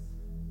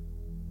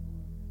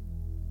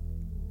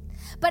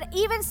 But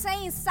even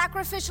saying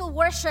sacrificial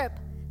worship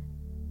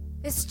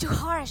is too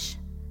harsh.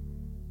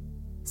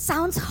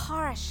 Sounds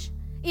harsh.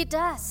 It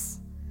does.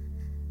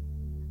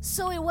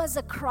 So it was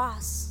a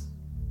cross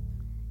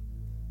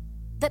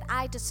that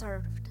I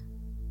deserved.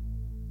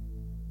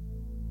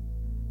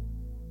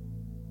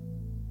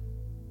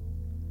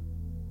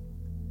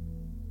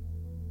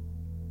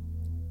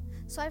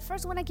 So I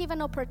first want to give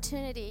an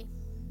opportunity.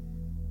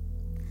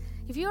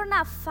 If you're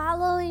not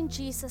following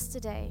Jesus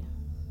today,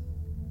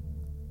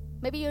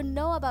 maybe you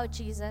know about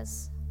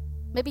Jesus.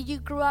 Maybe you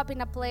grew up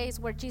in a place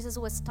where Jesus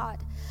was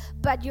taught,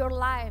 but your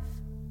life,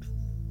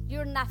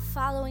 you're not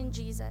following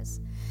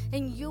Jesus.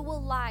 And you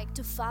would like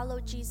to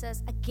follow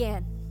Jesus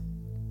again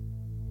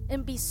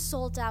and be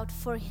sold out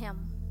for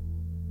him.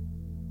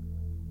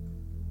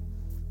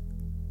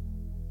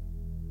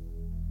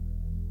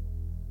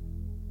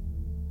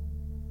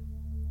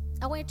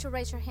 I want you to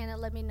raise your hand and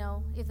let me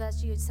know if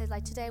that's you. Say,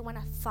 like, today I want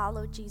to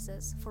follow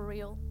Jesus for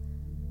real.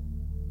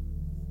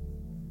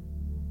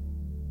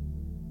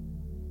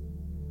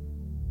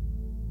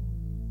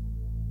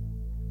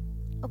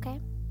 Okay.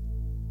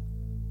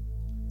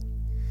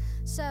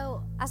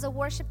 So, as the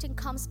worship team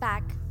comes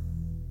back,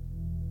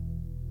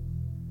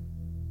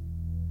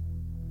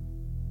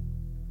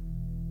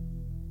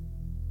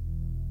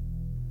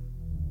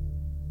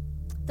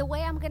 the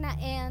way I'm going to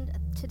end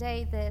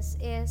today this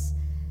is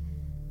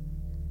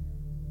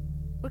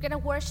we're going to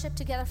worship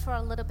together for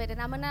a little bit, and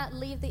I'm going to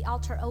leave the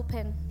altar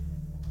open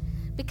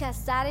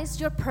because that is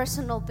your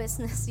personal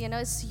business. You know,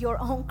 it's your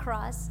own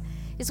cross.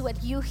 It's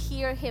what you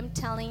hear him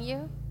telling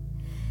you.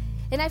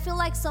 And I feel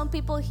like some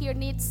people here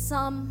need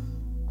some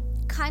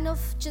kind of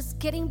just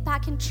getting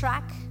back in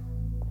track.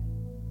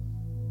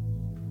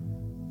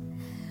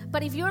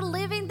 But if you're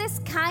living this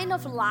kind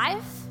of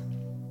life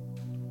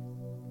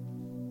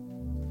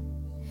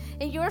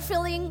and you're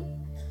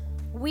feeling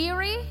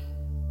weary,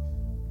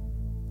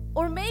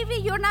 or maybe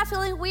you're not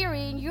feeling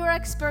weary and you're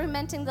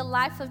experimenting the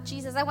life of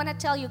Jesus, I want to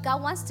tell you,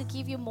 God wants to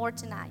give you more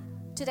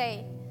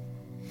today.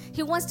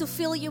 He wants to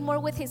fill you more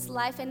with his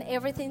life and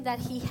everything that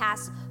he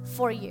has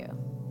for you.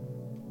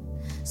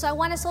 So I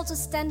want us all to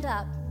stand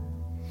up.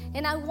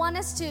 And I want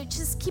us to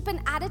just keep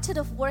an attitude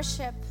of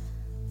worship.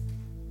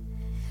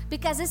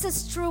 Because this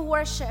is true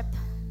worship.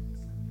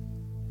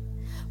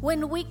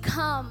 When we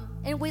come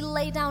and we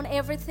lay down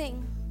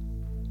everything.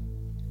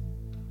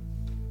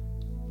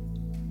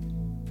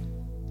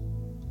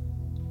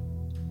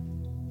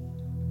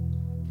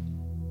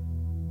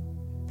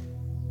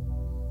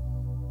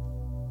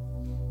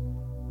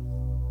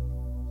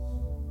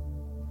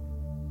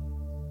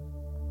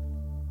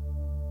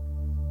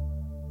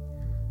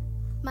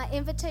 My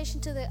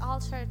invitation to the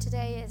altar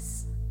today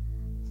is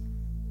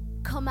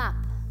come up.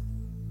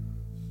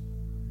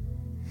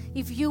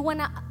 If you want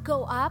to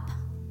go up,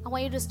 I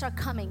want you to start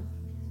coming.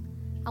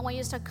 I want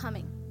you to start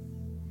coming.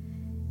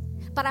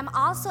 But I'm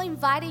also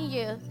inviting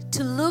you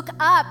to look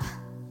up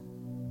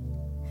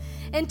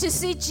and to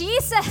see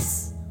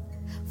Jesus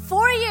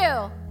for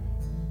you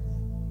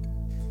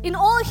In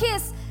all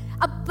His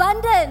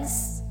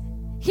abundance,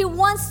 He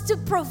wants to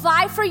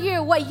provide for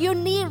you what you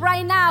need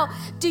right now.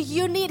 Do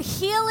you need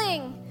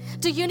healing?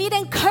 Do you need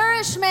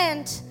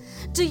encouragement?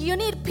 Do you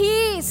need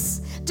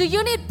peace? Do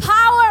you need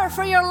power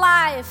for your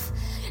life?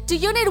 Do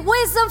you need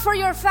wisdom for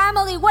your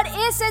family? What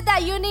is it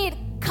that you need?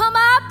 Come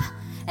up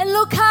and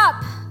look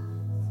up.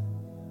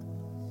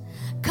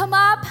 Come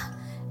up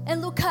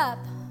and look up.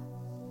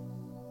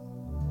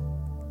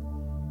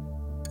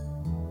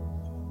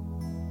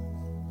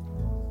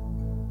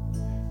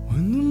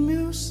 When the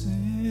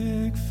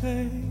music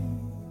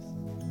fades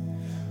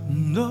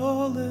and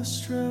all is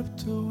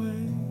stripped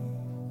away,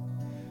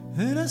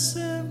 and I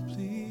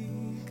simply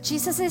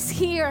Jesus is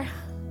here.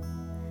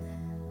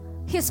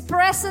 His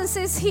presence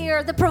is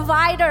here, the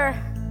provider.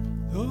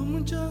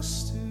 come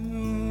just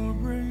to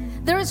bring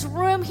There is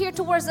room here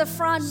towards the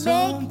front.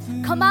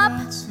 something Come up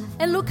that's of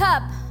and look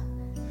up.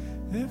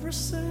 every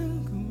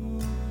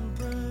single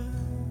breath.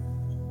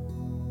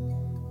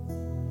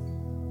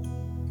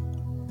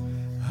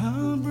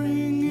 I'll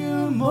bring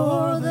you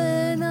more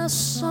than a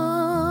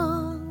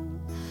song,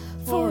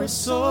 for a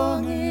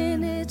song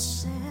in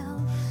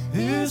itself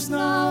is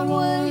not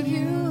what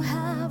you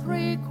have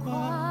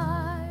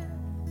required.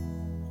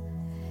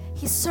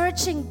 He's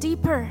searching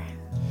deeper.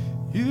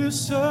 you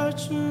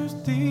search much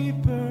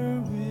deeper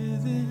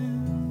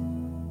within.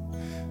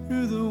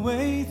 Through the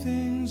way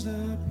things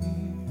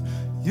appear,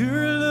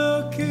 you're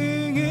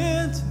looking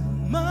into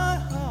my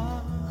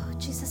heart. Oh,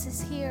 Jesus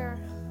is here.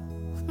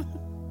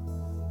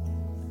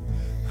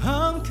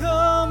 I'm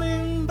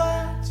coming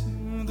back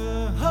to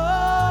the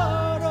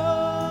heart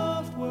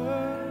of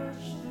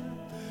worship.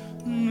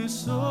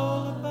 It's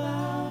all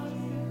about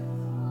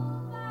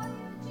you.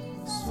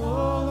 It's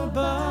all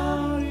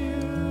about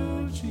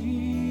you,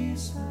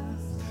 Jesus.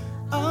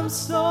 I'm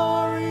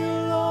sorry,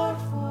 Lord,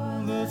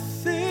 for the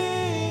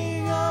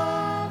thing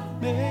I've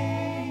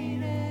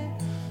made it.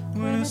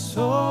 When it's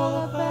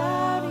all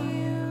about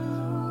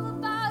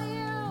you,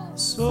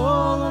 it's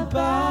all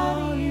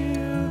about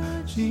you,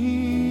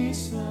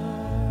 Jesus.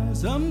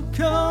 I'm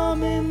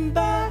coming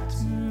back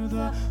to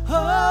the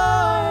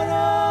heart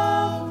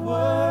of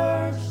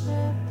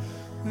worship.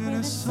 And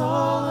it's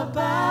all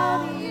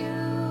about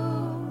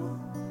you.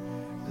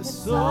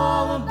 It's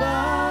all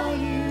about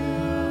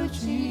you,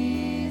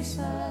 Jesus.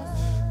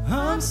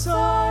 I'm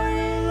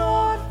sorry,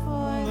 Lord,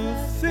 for the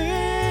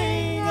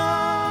thing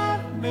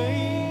I've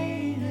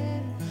made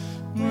it.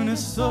 When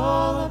it's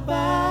all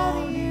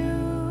about you,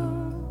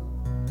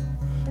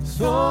 it's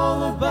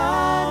all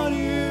about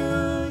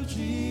you,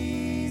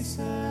 Jesus.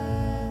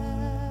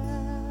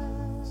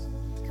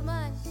 Come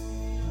on.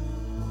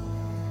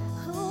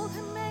 Who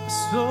can make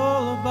It's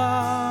all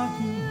about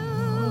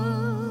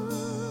you.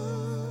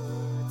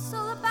 It's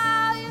all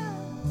about you.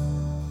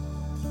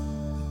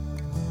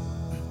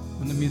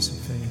 When the music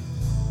fades.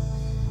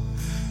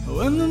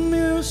 When the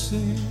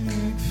music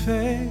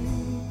fades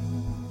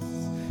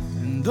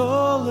and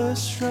all is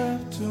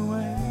stripped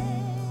away,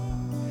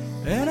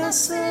 and I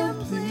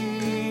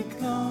simply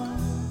come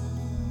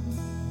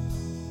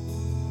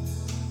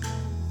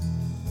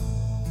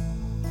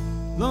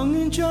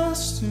longing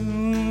just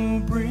to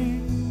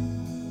bring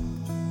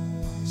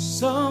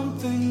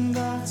something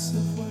that's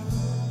of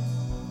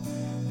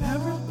worth,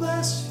 ever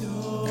bless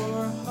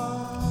your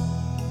heart.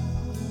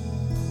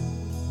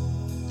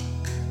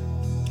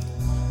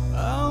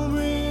 I'll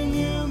bring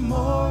you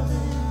more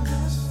than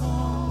a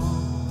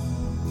song,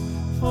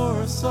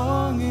 for a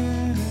song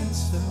in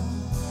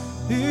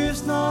itself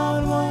is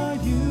not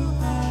what you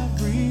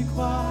have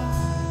required.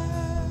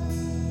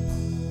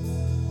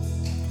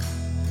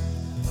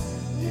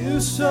 You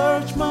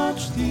search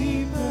much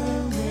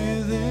deeper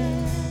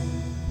within.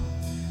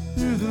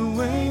 Through the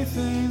way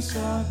things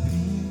have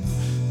been,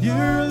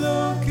 you're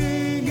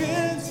looking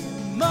into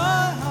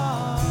my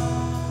heart.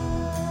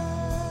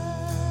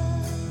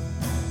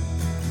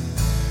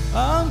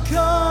 I'm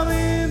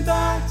coming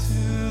back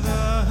to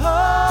the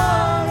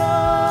heart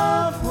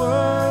of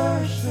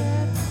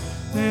worship,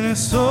 and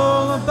it's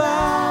all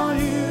about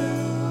you.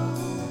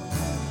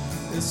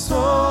 It's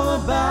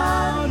all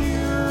about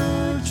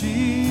you,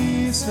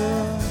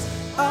 Jesus.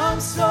 I'm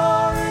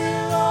sorry,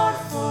 Lord,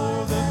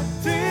 for the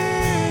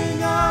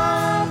thing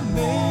I've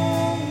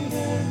made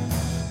it.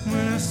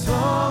 When it's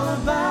all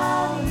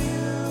about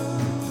you,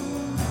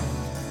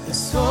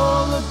 it's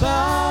all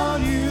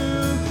about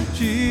you,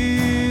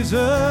 Jesus.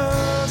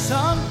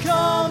 I'm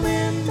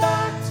coming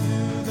back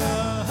to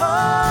the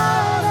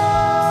heart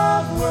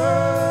of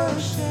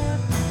worship.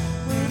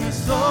 When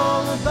it's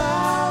all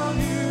about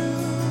you,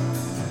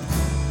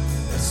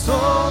 it's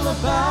all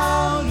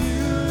about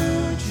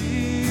you,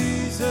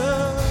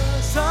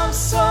 Jesus. I'm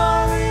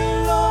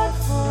sorry, Lord,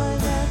 for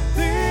that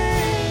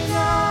thing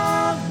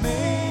I've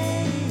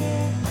made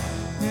it.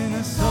 And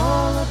it's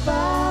all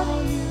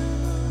about you.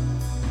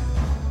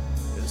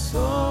 It's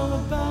all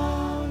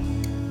about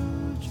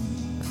you,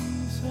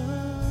 Jesus.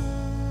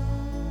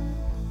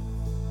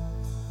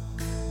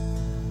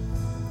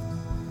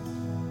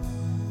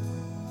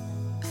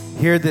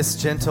 Hear this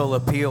gentle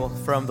appeal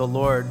from the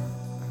Lord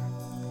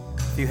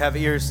if you have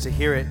ears to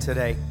hear it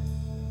today.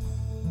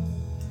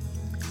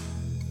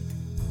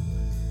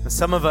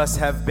 Some of us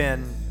have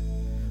been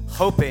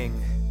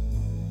hoping,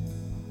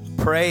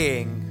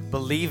 praying,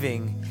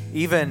 believing,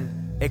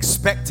 even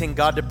expecting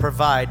God to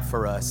provide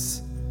for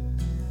us,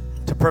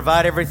 to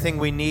provide everything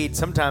we need,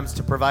 sometimes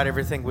to provide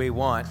everything we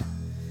want.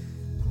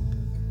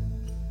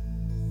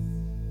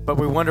 But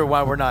we wonder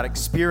why we're not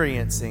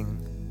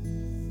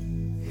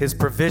experiencing His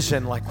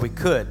provision like we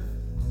could,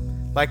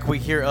 like we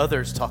hear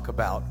others talk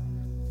about,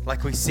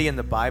 like we see in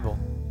the Bible.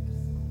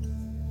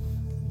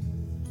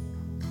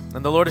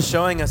 And the Lord is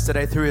showing us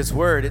today through His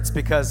Word, it's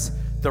because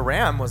the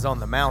ram was on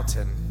the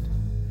mountain.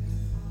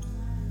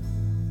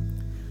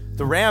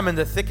 The ram in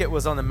the thicket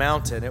was on the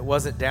mountain. It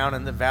wasn't down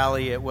in the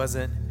valley. It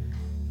wasn't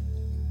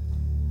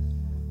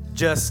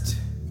just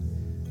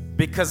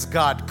because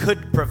God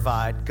could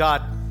provide.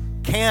 God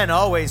can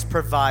always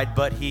provide,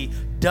 but He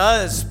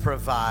does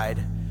provide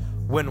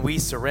when we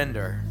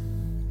surrender.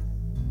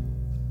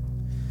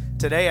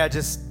 Today, I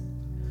just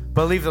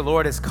believe the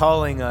Lord is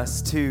calling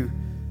us to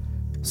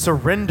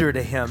surrender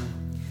to Him.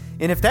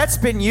 And if that's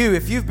been you,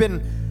 if you've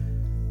been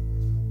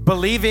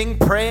believing,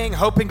 praying,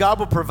 hoping God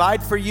will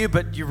provide for you,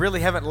 but you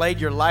really haven't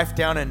laid your life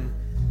down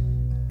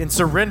and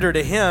surrender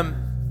to Him,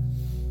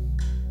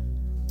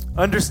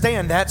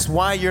 understand that's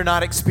why you're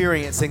not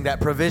experiencing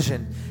that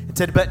provision.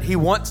 But He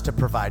wants to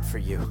provide for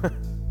you.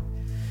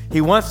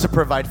 He wants to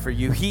provide for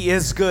you. He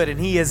is good and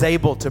He is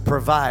able to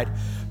provide.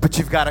 But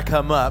you've got to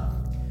come up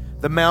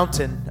the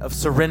mountain of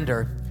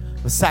surrender,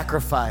 of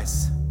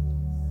sacrifice.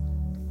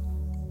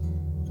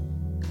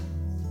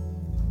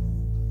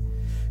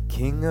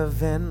 King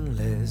of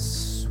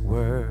endless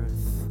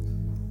worth,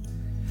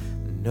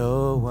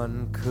 no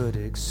one could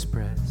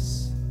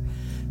express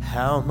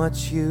how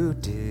much you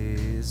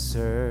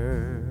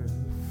deserve.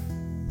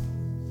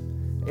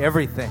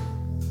 Everything.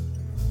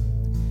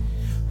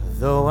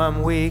 Though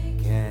I'm weak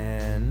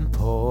and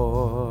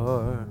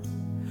poor,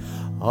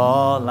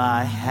 all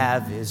I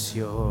have is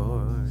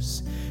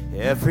yours.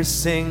 Every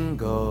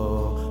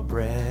single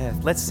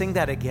breath. Let's sing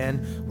that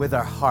again with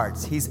our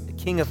hearts. He's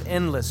King of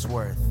endless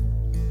worth.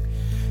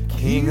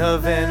 King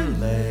of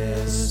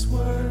endless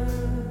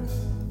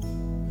worth.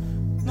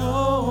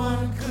 No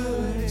one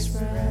could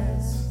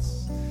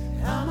express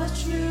how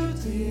much you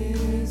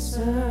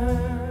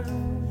deserve.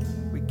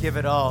 We give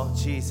it all,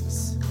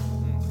 Jesus.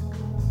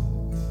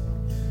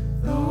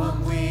 Though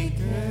I'm weak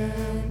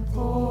and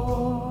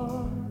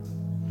poor,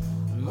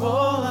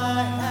 all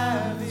I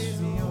have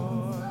is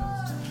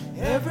yours.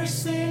 Every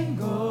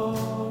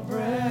single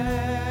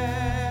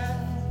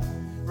breath.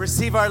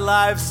 Receive our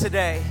lives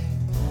today.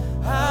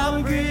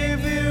 I'll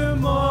give you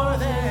more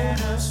than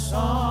a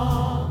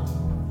song,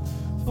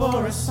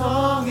 for a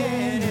song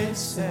in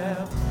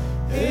itself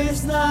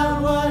is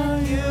not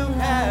what you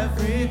have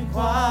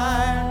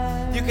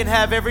required. You can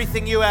have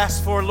everything you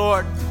ask for,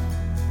 Lord.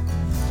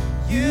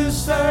 You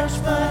search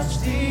much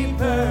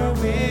deeper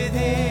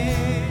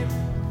within.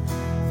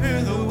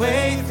 Through the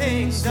way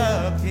things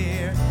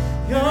appear,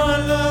 you're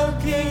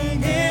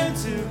looking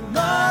into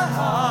my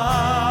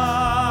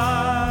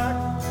heart.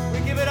 We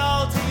give it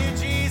all to you,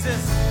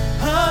 Jesus.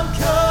 I'm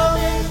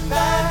coming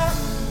back to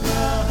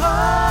the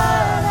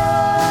heart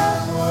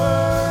of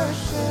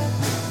worship.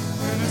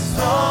 When it's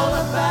all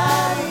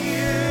about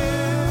you.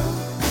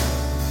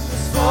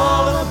 It's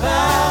all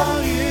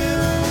about you,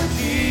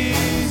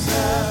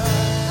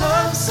 Jesus.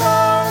 I'm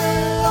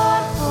sorry,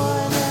 Lord,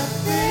 for the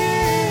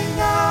thing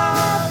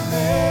I've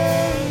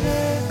made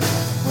it.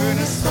 When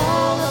it's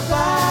all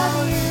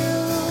about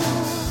you,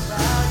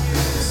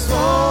 it's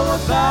all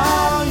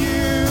about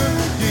you,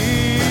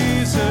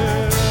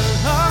 Jesus.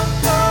 I'm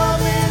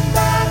coming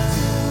back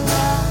to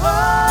the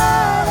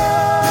heart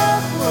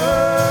of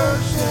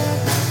worship,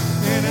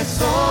 and it's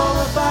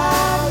all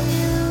about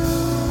you.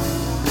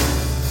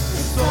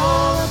 It's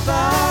all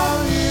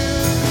about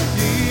you,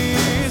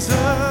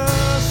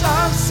 Jesus.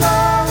 I'm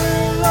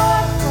sorry,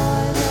 Lord,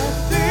 for the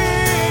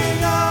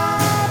thing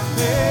I've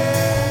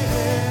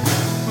made.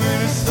 When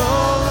it's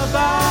all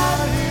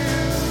about you,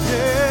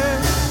 yeah.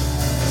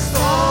 It's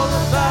all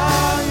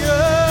about you,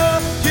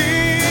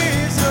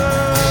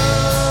 Jesus.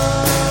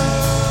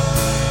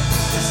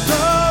 It's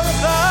all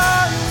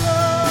about you,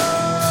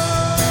 Lord.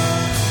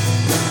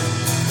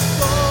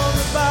 It's all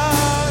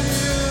about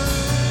you.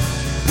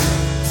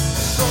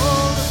 It's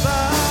all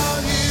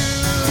about you,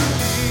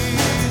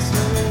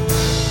 Jesus.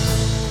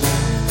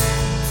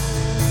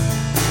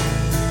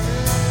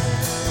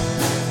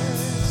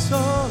 It's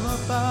all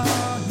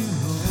about you,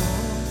 Lord.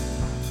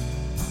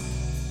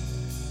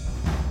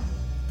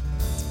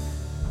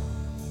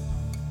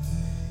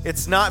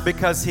 It's not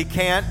because He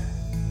can't,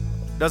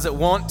 doesn't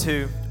want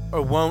to,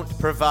 or won't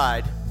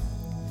provide.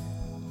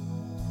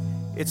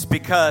 It's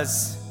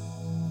because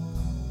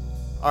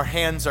our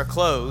hands are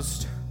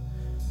closed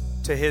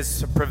to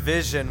His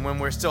provision when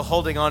we're still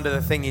holding on to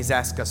the thing He's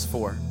asked us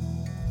for.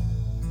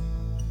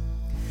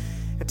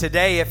 And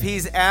today, if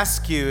He's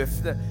asked you,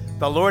 if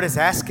the Lord is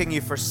asking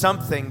you for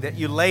something that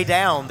you lay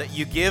down, that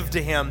you give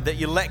to Him, that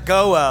you let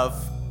go of,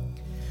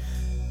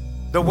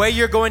 The way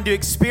you're going to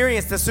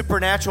experience the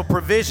supernatural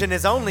provision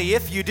is only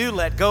if you do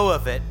let go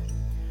of it.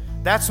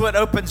 That's what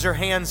opens your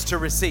hands to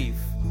receive.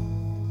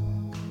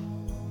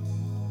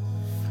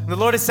 The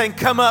Lord is saying,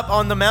 come up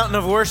on the mountain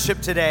of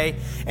worship today,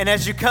 and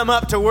as you come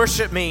up to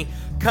worship me,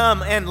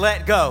 come and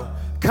let go.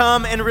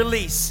 Come and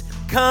release.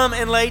 Come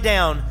and lay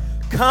down.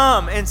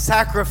 Come and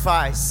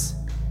sacrifice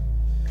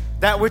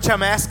that which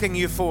I'm asking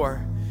you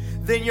for.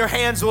 Then your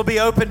hands will be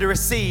open to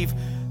receive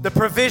the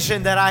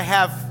provision that I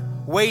have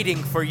waiting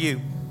for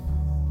you.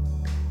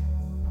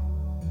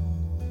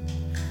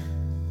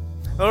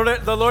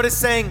 The Lord is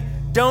saying,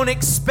 don't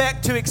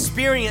expect to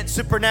experience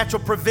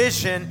supernatural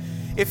provision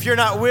if you're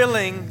not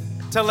willing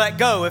to let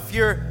go, if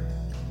you're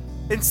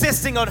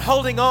insisting on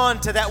holding on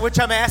to that which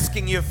I'm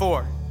asking you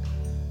for.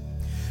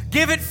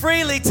 Give it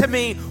freely to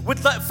me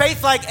with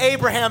faith like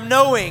Abraham,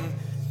 knowing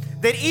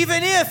that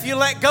even if you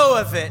let go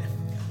of it,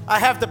 I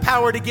have the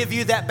power to give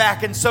you that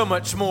back and so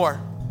much more.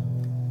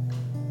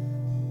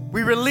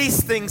 We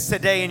release things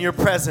today in your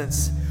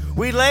presence.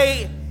 We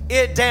lay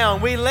it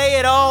down. We lay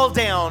it all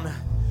down.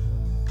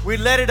 We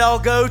let it all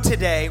go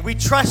today. We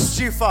trust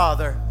you,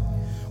 Father.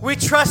 We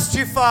trust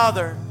you,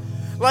 Father.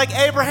 Like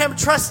Abraham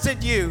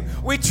trusted you,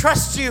 we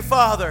trust you,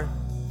 Father,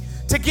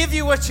 to give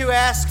you what you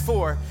ask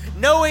for,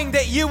 knowing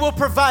that you will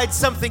provide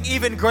something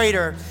even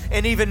greater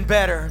and even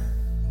better.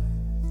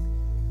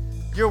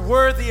 You're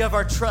worthy of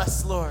our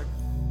trust, Lord.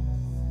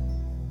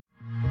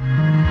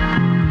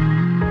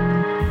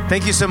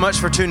 Thank you so much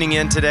for tuning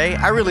in today.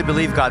 I really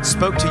believe God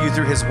spoke to you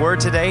through His Word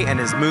today and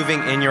is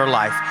moving in your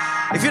life.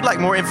 If you'd like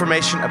more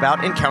information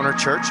about Encounter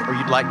Church, or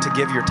you'd like to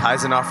give your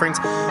tithes and offerings,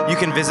 you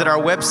can visit our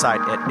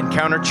website at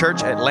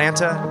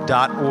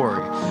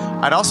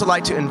encounterchurchatlanta.org. I'd also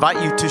like to invite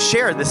you to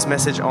share this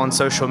message on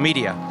social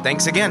media.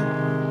 Thanks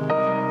again.